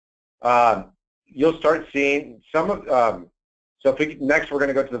 you'll start seeing some of. So next, we're going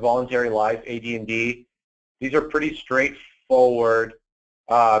to go to the voluntary life AD&D. These are pretty straightforward.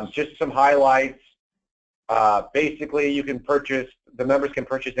 Just some highlights. Basically, you can purchase. The members can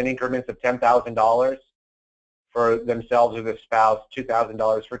purchase in increments of $10,000 for themselves or the spouse,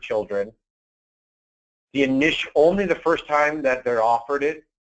 $2,000 for children. Only the first time that they're offered it.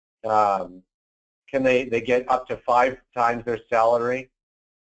 Can they get up to 5 times their salary,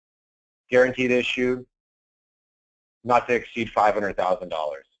 guaranteed issue, not to exceed $500,000.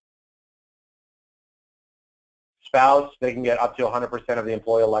 Spouse, they can get up to 100% of the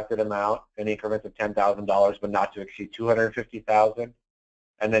employee elected amount in increments of $10,000, but not to exceed $250,000.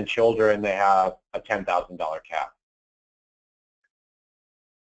 And then children, they have a $10,000 cap.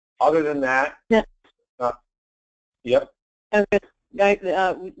 Other than that, yeah. Yep. Okay.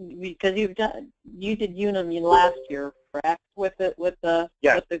 Because you did Unum last year, correct? With the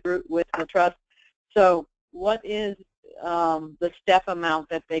group, with the trust. So what is the step amount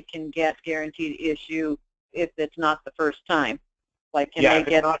that they can get guaranteed issue if it's not the first time? Like, can they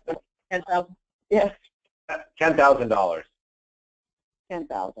get $10,000? Yes. $10,000.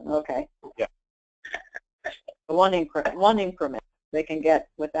 10,000. Okay. Yeah. One increment. they can get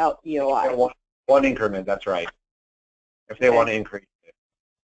without EOI. One increment, that's right, if they Okay. want to increase it.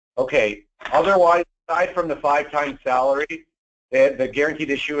 Okay, otherwise, aside from the 5 times salary, the guaranteed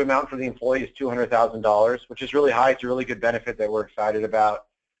issue amount for the employee is $200,000, which is really high. It's a really good benefit that we're excited about.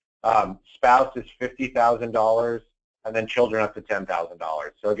 Spouse is $50,000, and then children up to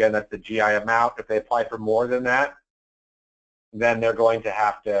 $10,000. So again, that's the GI amount. If they apply for more than that, then they're going to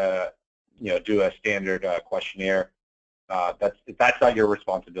have to, do a standard questionnaire. That's not your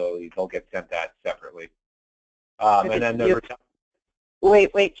responsibility. They'll get sent that separately. And then the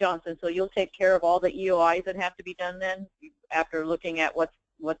Wait, Johnson. So you'll take care of all the EOIs that have to be done then, after looking at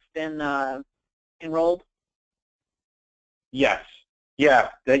what's been enrolled? Yes. Yeah.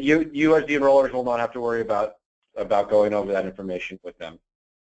 That you as the enrollers will not have to worry about going over that information with them.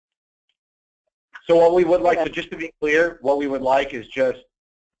 So what we would like, so just to be clear, what we would like is just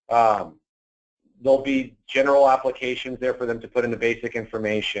there'll be general applications there for them to put in the basic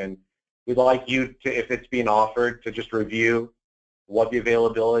information. We'd like you to, if it's being offered, to just review what the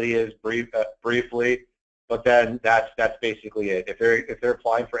availability is briefly, but then that's basically it. If they're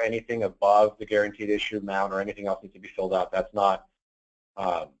applying for anything above the guaranteed issue amount or anything else needs to be filled out, that's not.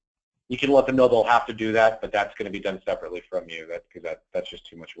 You can let them know they'll have to do that, but that's going to be done separately from you. That's just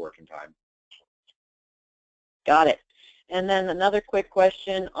too much work and time. Got it. And then another quick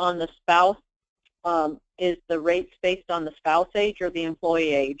question on the spouse. Is the rates based on the spouse age or the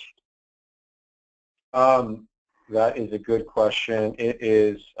employee age? That is a good question. It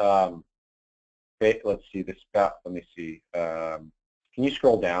is, let's see, the spouse, let me see. Can you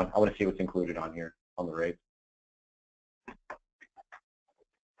scroll down? I want to see what's included on here, on the rate.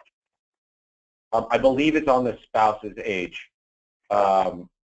 I believe it's on the spouse's age. It's on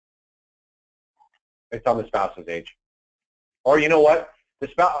the spouse's age. Or you know what? The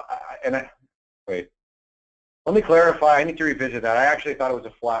spouse, wait. Let me clarify. I need to revisit that. I actually thought it was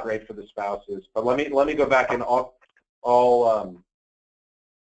a flat rate for the spouses, but let me go back and But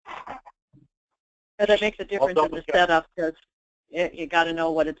that makes a difference in the setup, because you got to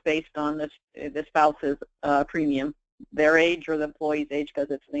know what it's based on. The spouse's premium, their age or the employee's age, because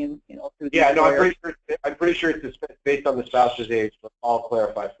it's through the yeah. No, employer. I'm pretty sure it's based on the spouse's age, but I'll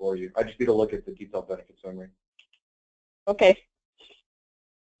clarify for you. I just need to look at the detailed benefit summary. Okay.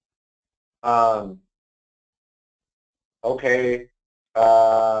 Okay.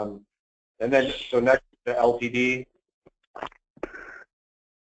 And then so next the LTD.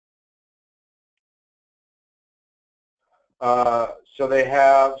 So they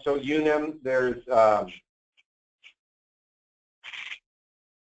have, so Unum, there's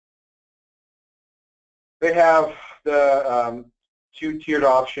they have the 2 tiered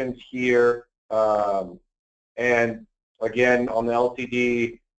options here, and again on the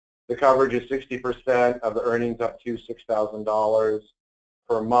LTD, the coverage is 60% of the earnings up to $6,000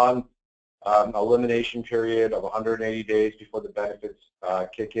 per month. Elimination period of 180 days before the benefits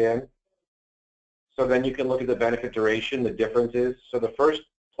kick in. So then you can look at the benefit duration, the differences. So the first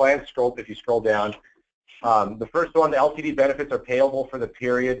plan, if you scroll down, the first one, the LTD benefits are payable for the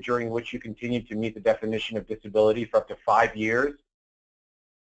period during which you continue to meet the definition of disability for up to 5 years.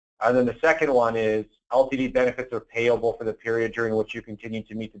 And then the second one is LTD benefits are payable for the period during which you continue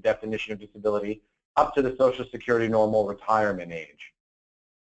to meet the definition of disability up to the Social Security normal retirement age.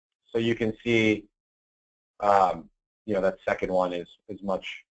 So you can see, that second one is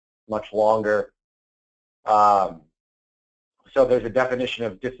much longer. So there's a definition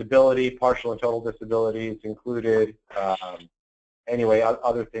of disability, partial and total disabilities included. Anyway,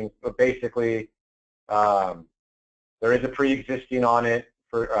 other things, but basically, there is a pre-existing on it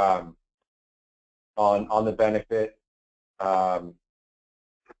for on the benefit. There's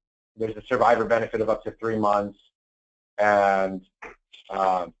a survivor benefit of up to 3 months, and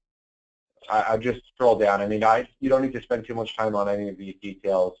I just scroll down. I mean, you don't need to spend too much time on any of these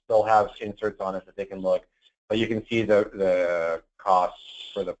details. They'll have inserts on it that they can look, but you can see the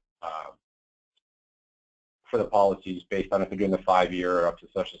costs for the policies based on if they're doing the 5-year or up to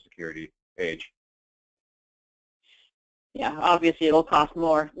Social Security age. Yeah, obviously it'll cost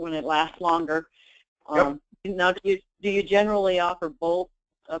more when it lasts longer. Yep. Now, do you generally offer both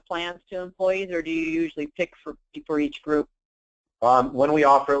plans to employees, or do you usually pick for each group? When we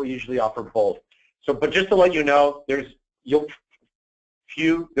offer it, we usually offer both. So, but just to let you know, there will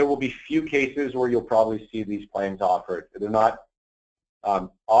be few cases where you'll probably see these plans offered. They're not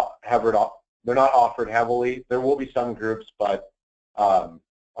they're not offered heavily. There will be some groups, but a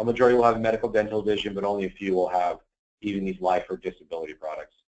majority will have medical, dental, vision, but only a few will have even these life or disability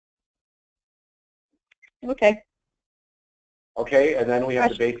products. Okay. Okay, and then we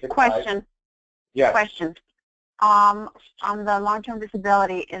have the basic. Question. Yes. Question. on the long-term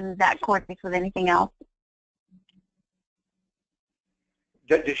disability, and that coordinates with anything else?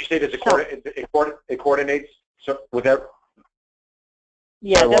 Did you say does it coordinates with that?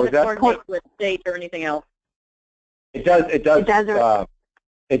 Yeah, what was doesn't that? coordinate with state or anything else. It does. It does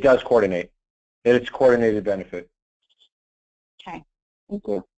coordinate. It's coordinated benefit. Okay, thank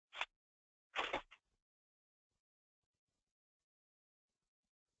you.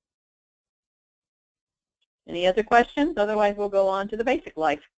 Any other questions? Otherwise, we'll go on to the basic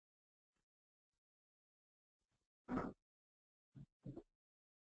life.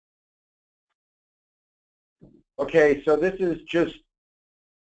 Okay, so this is just,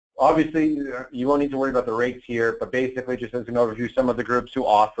 obviously, you won't need to worry about the rates here, but basically just as an overview, some of the groups who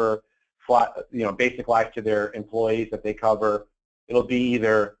offer basic life to their employees that they cover. It'll be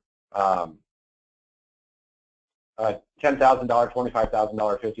either $10,000, $25,000,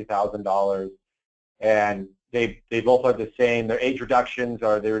 $50,000, and they both are the same. Their age reductions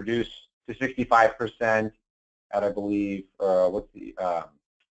are they reduce to 65% at, I believe, what's the?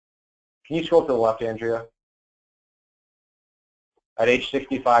 Can you scroll to the left, Andrea? At age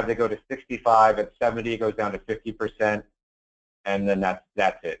 65, they go to 65. At 70, it goes down to 50%, and then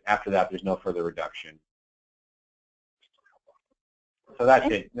that's it. After that, there's no further reduction. So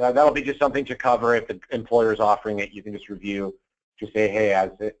that's it. Now, that'll be just something to cover if the employer is offering it. You can just review, just say, hey,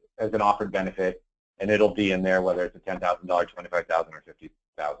 as an offered benefit, and it'll be in there whether it's a $10,000, $25,000, or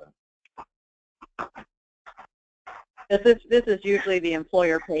 $50,000. This is usually the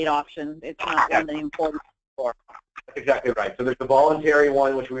employer-paid option. It's not one the employer pays for. That's exactly right. So there's the voluntary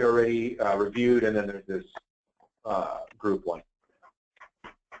one, which we already reviewed, and then there's this group one.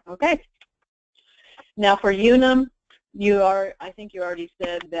 Okay. Now for Unum, I think you already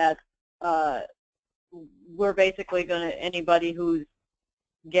said that we're basically going to, anybody who's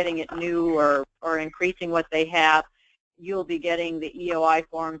getting it new or increasing what they have, you'll be getting the EOI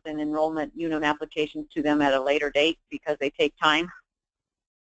forms and enrollment Unum applications to them at a later date because they take time.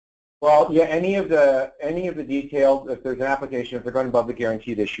 Well, yeah, any of the details, if there's an application, if they're going above the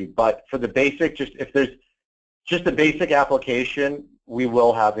guaranteed issue, but for the basic, if there's just a basic application, we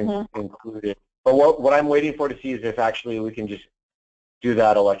will have included. But what I'm waiting for to see is if actually we can just do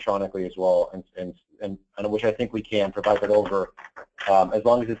that electronically as well, and which I think we can provide that over. As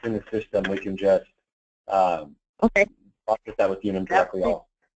long as it's in the system, we can just process that with Unum directly.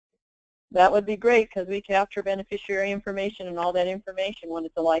 That would be great because we capture beneficiary information and all that information when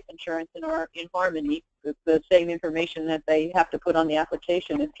it's a life insurance in Harmony. The same information that they have to put on the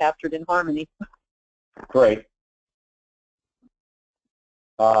application is captured in Harmony. Great.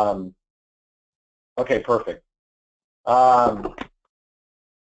 Okay, perfect. All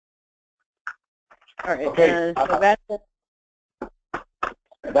right. Okay. So that's it.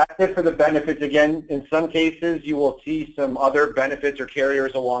 That's it for the benefits. Again, in some cases, you will see some other benefits or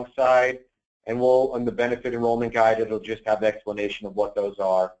carriers alongside, and on the benefit enrollment guide, it'll just have the explanation of what those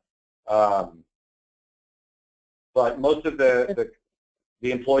are. But most of the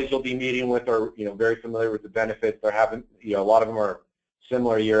employees you'll be meeting with are, very familiar with the benefits. They're having, a lot of them are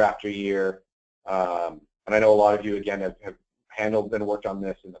similar year after year. And I know a lot of you, again, have handled and worked on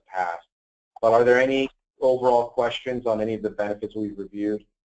this in the past. But are there any overall questions on any of the benefits we've reviewed?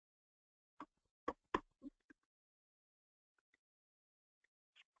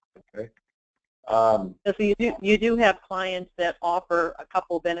 Okay. So you do have clients that offer a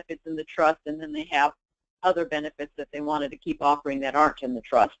couple benefits in the trust, and then they have other benefits that they wanted to keep offering that aren't in the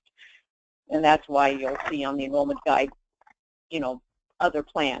trust. And that's why you'll see on the enrollment guide, other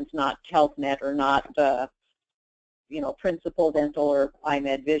plans, not HealthNet or not, Principal Dental or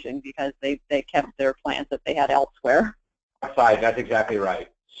iMed Vision, because they kept their plans that they had elsewhere. That's exactly right.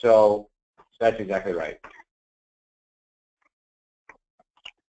 So that's exactly right.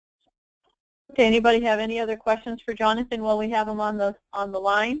 Okay, anybody have any other questions for Jonathan while we have him on the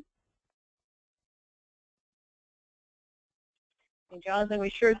line? And Jonathan, we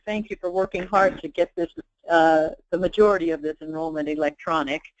sure thank you for working hard to get this, the majority of this enrollment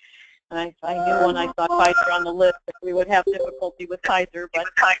electronic. I knew when I saw Kaiser on the list that we would have difficulty with Kaiser, but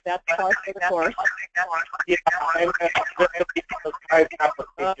that's par for the course.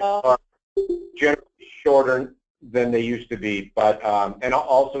 Generally shorter than they used to be, but and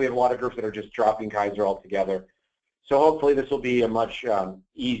also we have a lot of groups that are just dropping Kaiser altogether. So hopefully this will be a much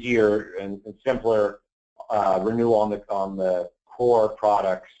easier and simpler renewal on the core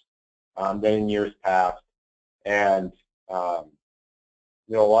products than in years past. And a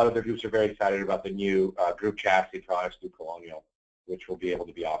lot of the groups are very excited about the new group chassis products through Colonial, which will be able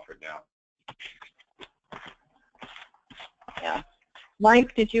to be offered now. Yeah.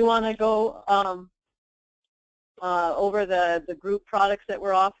 Mike, did you want to go over the group products that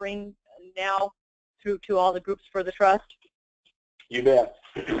we're offering now through to all the groups for the trust? You bet.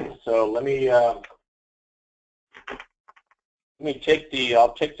 So let me I'll take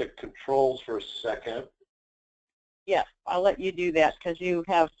the controls for a second. Yes, I'll let you do that because you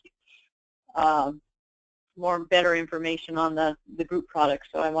have better information on the group products.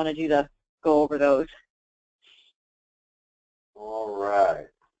 So I wanted you to go over those. All right.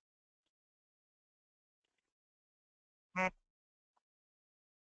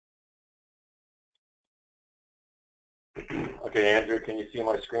 Okay, Andrew, can you see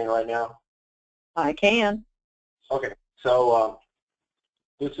my screen right now? I can. Okay, so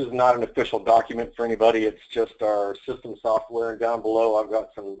this is not an official document for anybody. It's just our system software. And down below, I've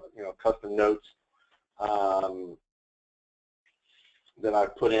got some custom notes that I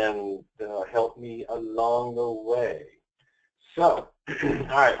put in that help me along the way. So, all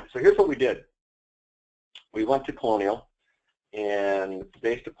right. So here's what we did. We went to Colonial, and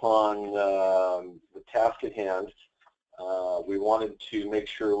based upon the task at hand, we wanted to make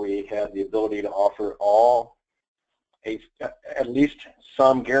sure we had the ability to offer at least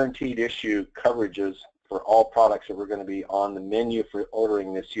some guaranteed issue coverages for all products that were going to be on the menu for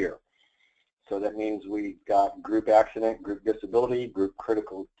ordering this year. So that means we got group accident, group disability, group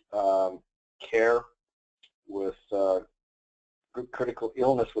critical care with group critical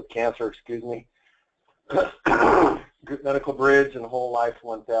illness with cancer, excuse me, group medical bridge, and whole life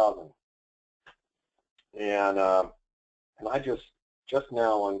 1000. And I just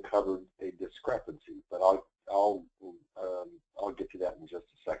now uncovered a discrepancy, but I'll get to that in just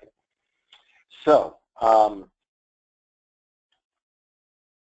a second. So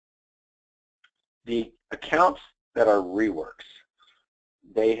the accounts that are reworks,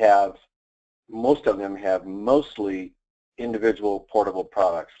 most of them have mostly individual portable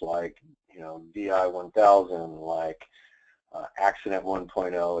products like DI 1000, like Accident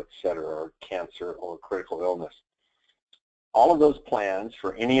 1.0, et cetera, or cancer or critical illness. All of those plans,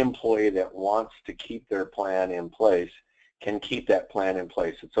 for any employee that wants to keep their plan in place, can keep that plan in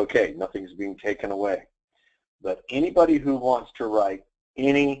place. It's okay, nothing's being taken away. But anybody who wants to write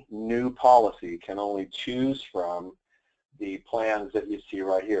any new policy can only choose from the plans that you see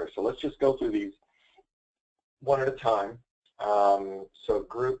right here. So let's just go through these one at a time. So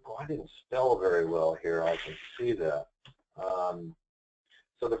group, I didn't spell very well here, I can see that.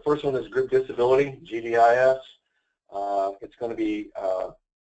 So the first one is group disability, GDIS. It's going to be,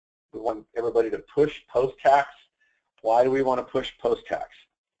 we want everybody to push post-tax. Why do we want to push post-tax?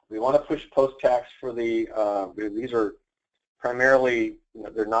 We want to push post-tax for these are primarily,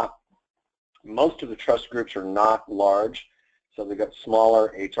 they're not, most of the trust groups are not large, so they've got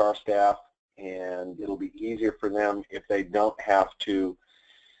smaller HR staff, and it'll be easier for them if they don't have to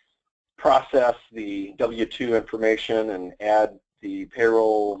process the W-2 information and add the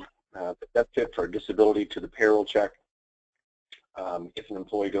payroll, the benefit for disability to the payroll check. If an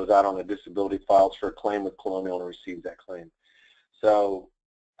employee goes out on a disability, files for a claim with Colonial and receives that claim. So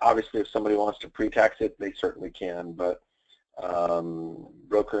obviously if somebody wants to pre-tax it, they certainly can, but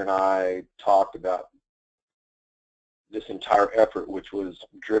Broker and I talked about this entire effort, which was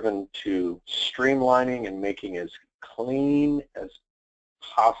driven to streamlining and making as clean as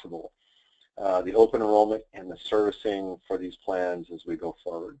possible the open enrollment and the servicing for these plans as we go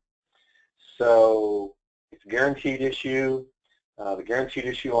forward. So it's a guaranteed issue. The guaranteed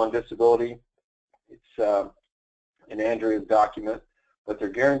issue on disability, it's in Andrea's document, but they're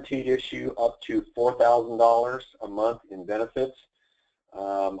guaranteed issue up to $4,000 a month in benefits,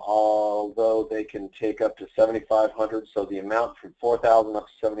 although they can take up to $7,500. So the amount from $4,000 up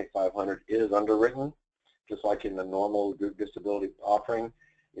to $7,500 is underwritten, just like in the normal group disability offering.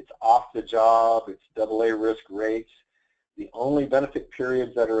 It's off the job, it's AA risk rates. The only benefit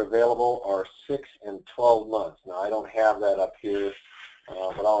periods that are available are 6 and 12 months. Now I don't have that up here,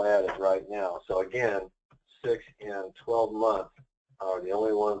 but I'll add it right now. So again, 6 and 12 months are the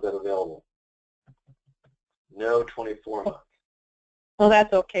only ones that are available. No 24 months. Well,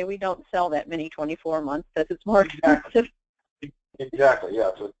 that's okay. We don't sell that many 24 months because it's more expensive. Exactly,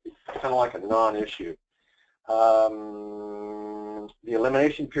 yeah. So it's kind of like a non-issue. The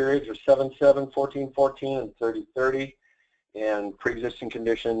elimination periods are 7/7, 14/14, and 30/30, and pre-existing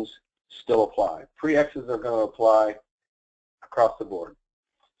conditions still apply. Pre-X's are going to apply across the board.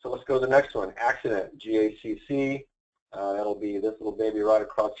 So let's go to the next one, accident, GACC. That'll be this little baby right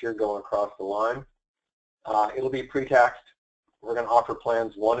across here going across the line. It'll be pre-taxed. We're going to offer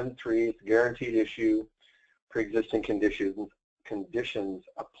plans 1 and 3. It's a guaranteed issue. Pre-existing conditions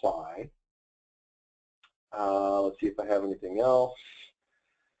apply. Let's see if I have anything else.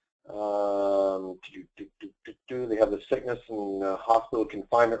 They have the sickness and hospital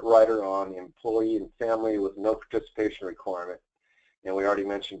confinement rider on employee and family with no participation requirement. And we already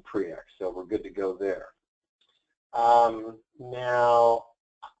mentioned pre-ex, so we're good to go there. Now,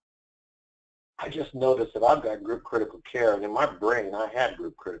 I just noticed that I've got group critical care, and in my brain I had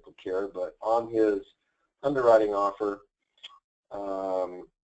group critical care, but on his underwriting offer,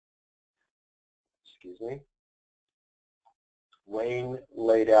 excuse me, Wayne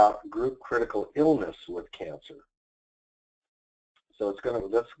laid out group critical illness with cancer. So it's going to,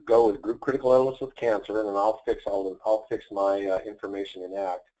 let's go with group critical illness with cancer, and then I'll fix my information in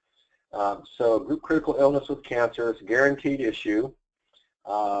ACT. So group critical illness with cancer is a guaranteed issue.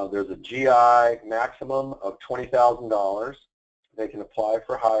 There's a GI maximum of $20,000. They can apply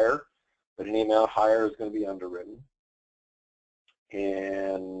for higher, but any amount higher is going to be underwritten.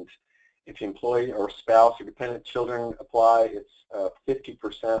 And if the employee or spouse or dependent children apply, it's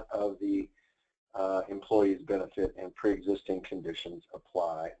 50% of the employee's benefit, and pre-existing conditions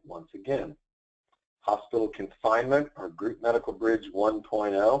apply once again. Hospital confinement or group medical bridge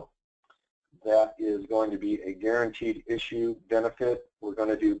 1.0. That is going to be a guaranteed issue benefit. We're going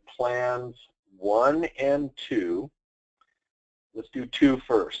to do plans 1 and 2. Let's do 2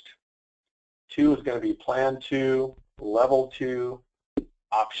 first. 2 is going to be plan 2, level 2,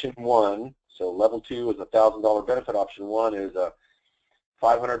 option 1. So level 2 is a $1,000 benefit. Option 1 is a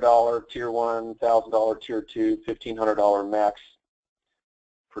 $500 tier 1, $1,000 tier 2, $1,500 max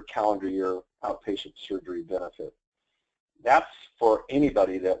per calendar year outpatient surgery benefit. That's for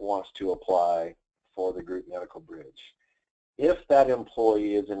anybody that wants to apply for the group medical bridge. If that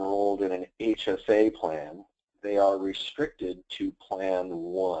employee is enrolled in an HSA plan, they are restricted to plan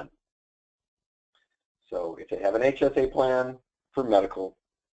 1. So if they have an HSA plan for medical,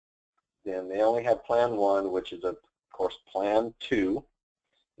 then they only have plan 1, which is of course plan 2,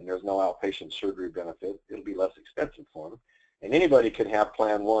 and there's no outpatient surgery benefit. It'll be less expensive for them. And anybody can have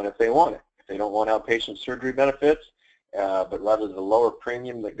plan 1 if they want it. If they don't want outpatient surgery benefits, but rather the lower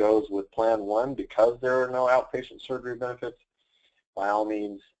premium that goes with plan 1 because there are no outpatient surgery benefits, by all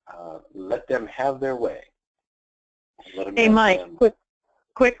means, let them have their way. Hey Mike,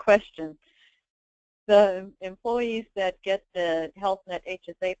 quick question. The employees that get the HealthNet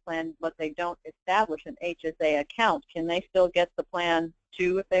HSA plan, but they don't establish an HSA account, can they still get the plan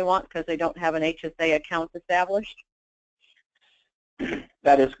 2 if they want because they don't have an HSA account established? It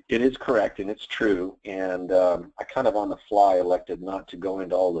is correct, and it's true, and I kind of on the fly elected not to go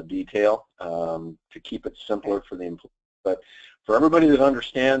into all the detail to keep it simpler for the employee. But for everybody that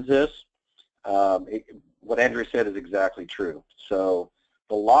understands this, what Andrea said is exactly true. So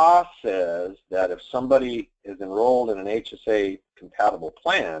the law says that if somebody is enrolled in an HSA compatible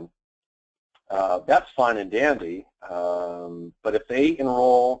plan, that's fine and dandy, but if they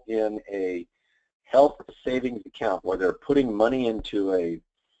enroll in a health savings account where they're putting money into an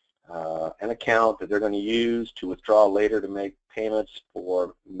account that they're going to use to withdraw later to make payments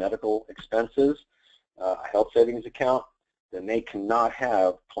for medical expenses, a health savings account, then they cannot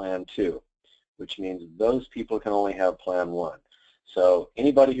have plan 2, which means those people can only have plan 1. So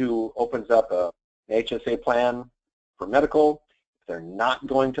anybody who opens up an HSA plan for medical, if they're not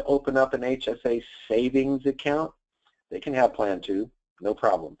going to open up an HSA savings account, they can have plan 2. No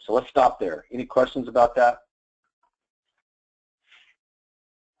problem. So let's stop there. Any questions about that?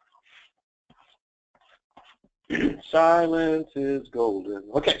 Silence is golden.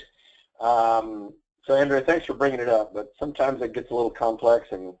 Okay. So Andrea, thanks for bringing it up, but sometimes it gets a little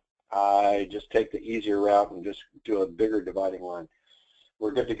complex, and I just take the easier route and just do a bigger dividing line.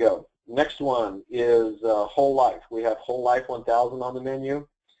 We're good to go. Next one is whole life. We have whole life 1000 on the menu.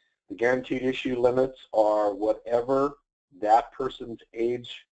 The guaranteed issue limits are whatever that person's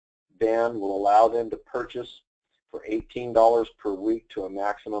age band will allow them to purchase for $18 per week to a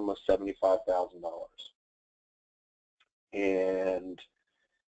maximum of $75,000. And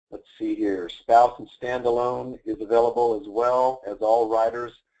let's see here, spouse and standalone is available as well as all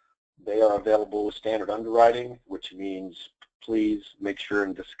riders. They are available with standard underwriting, which means please make sure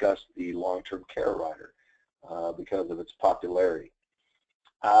and discuss the long-term care rider because of its popularity.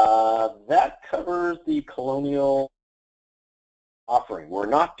 That covers the Colonial offering. We're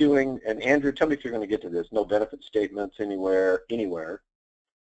not doing, and Andrew, tell me if you're going to get to this, no benefit statements anywhere. We're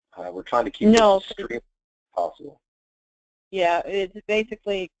trying to keep it as extreme as possible. Yeah, it's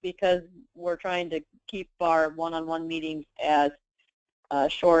basically because we're trying to keep our one-on-one meetings as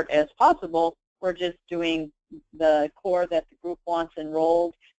short as possible. We're just doing the core that the group wants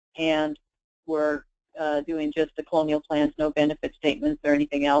enrolled, and we're doing just the Colonial plans, no benefit statements or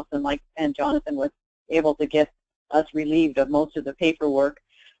anything else. And Jonathan was able to get us relieved of most of the paperwork.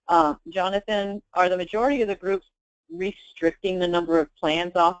 Jonathan, are the majority of the groups restricting the number of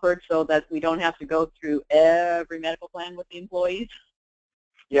plans offered so that we don't have to go through every medical plan with the employees?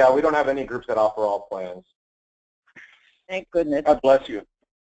 Yeah, we don't have any groups that offer all plans. Thank goodness. God bless you.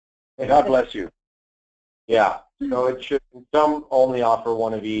 God bless you. Yeah, so it should, some only offer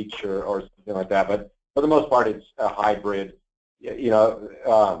one of each or something like that, but for the most part it's a hybrid,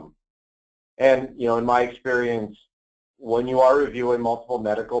 and in my experience, when you are reviewing multiple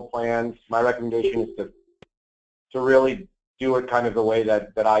medical plans, my recommendation is to really do it kind of the way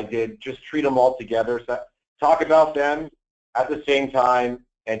that I did. Just treat them all together. So talk about them at the same time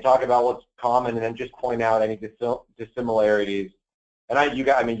and talk about what's common, and then just point out any dissimilarities. And you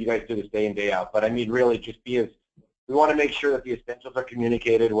guys do this day in, day out, but I mean really just we want to make sure that the essentials are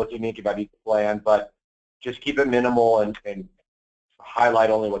communicated, what's unique about each plan, but just keep it minimal and highlight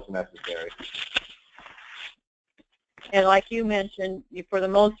only what's necessary. And like you mentioned, for the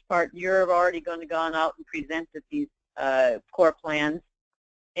most part, you're already going to go out and present these core plans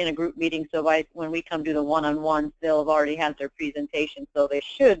in a group meeting. So when we come to the one-on-ones, they'll have already had their presentation. So they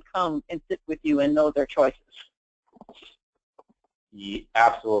should come and sit with you and know their choices. Yeah,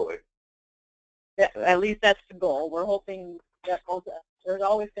 absolutely. At least that's the goal. We're hoping that there's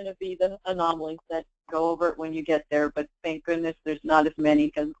always going to be the anomalies that go over it when you get there, but thank goodness there's not as many,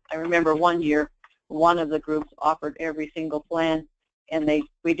 because I remember one year one of the groups offered every single plan, and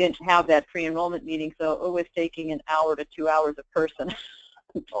we didn't have that pre-enrollment meeting, so it was taking an hour to 2 hours a person.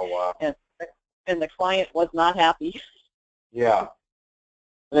 Oh, wow. And the client was not happy. Yeah.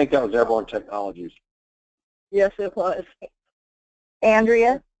 I think that was Airborne Technologies. Yes, it was.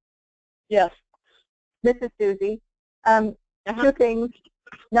 Andrea? Yes. This is Susie. Two things.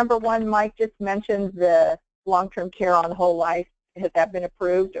 Number one, Mike just mentioned the long-term care on whole life. Has that been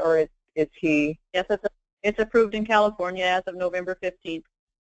approved, or is he? Yes, it's approved in California as of November 15th.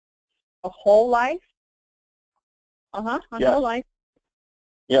 A whole life? On Yes. whole life.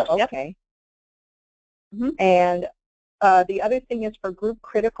 Yes. Okay. Yep. And the other thing is for group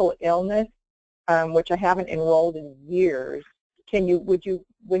critical illness, which I haven't enrolled in years. Would you,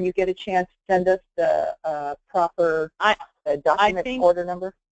 when you get a chance, send us the proper document order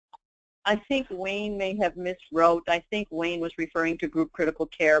number? I think Wayne may have miswrote. I think Wayne was referring to group critical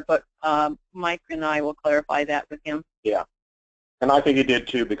care, but Mike and I will clarify that with him. Yeah. And I think he did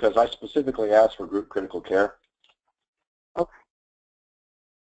too, because I specifically asked for group critical care. Okay.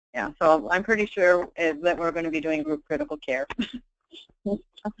 Yeah, so I'm pretty sure that we're going to be doing group critical care.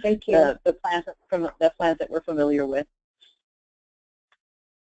 Thank you. The plans that we're familiar with.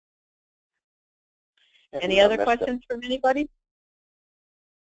 Any other questions from anybody?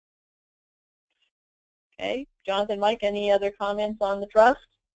 Okay, Jonathan, Mike, any other comments on the trust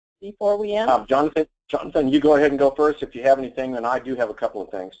before we end? Jonathan, you go ahead and go first. If you have anything, then I do have a couple of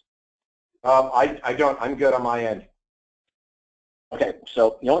things. I don't. I'm good on my end. Okay,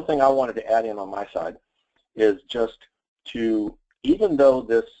 so the only thing I wanted to add in on my side is just to, even though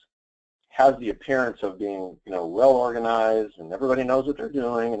this has the appearance of being, well organized and everybody knows what they're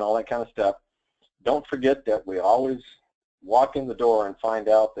doing and all that kind of stuff, don't forget that we always walk in the door and find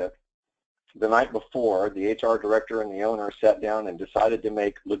out that the night before, the HR director and the owner sat down and decided to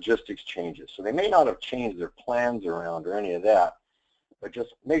make logistics changes. So they may not have changed their plans around or any of that, but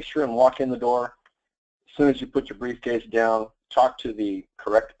just make sure and walk in the door. As soon as you put your briefcase down, talk to the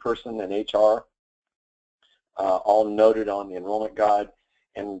correct person in HR, all noted on the enrollment guide,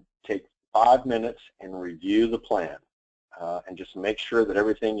 and take 5 minutes and review the plan, and just make sure that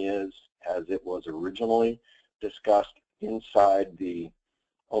everything is as it was originally discussed inside the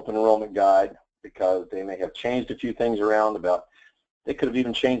open enrollment guide, because they may have changed a few things around they could have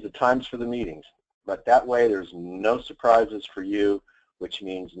even changed the times for the meetings. But that way there's no surprises for you, which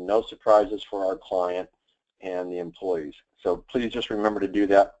means no surprises for our client and the employees. So please just remember to do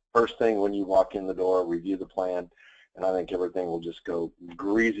that first thing when you walk in the door, review the plan, and I think everything will just go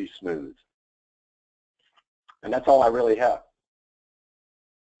greasy smooth. And that's all I really have.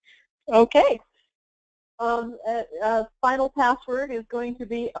 Okay. Final password is going to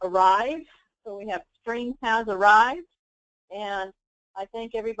be arrived. So we have string has arrived. And I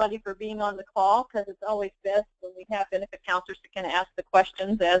thank everybody for being on the call, because it's always best when we have benefit counselors to kind of ask the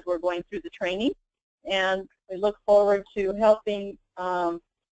questions as we're going through the training. And we look forward to helping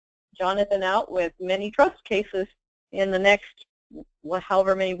Jonathan out with many trust cases in the next,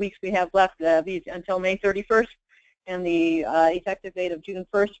 however many weeks we have left, until May 31st and the effective date of June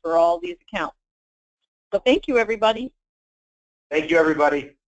 1st for all these accounts. So thank you, everybody. Thank you,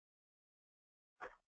 everybody.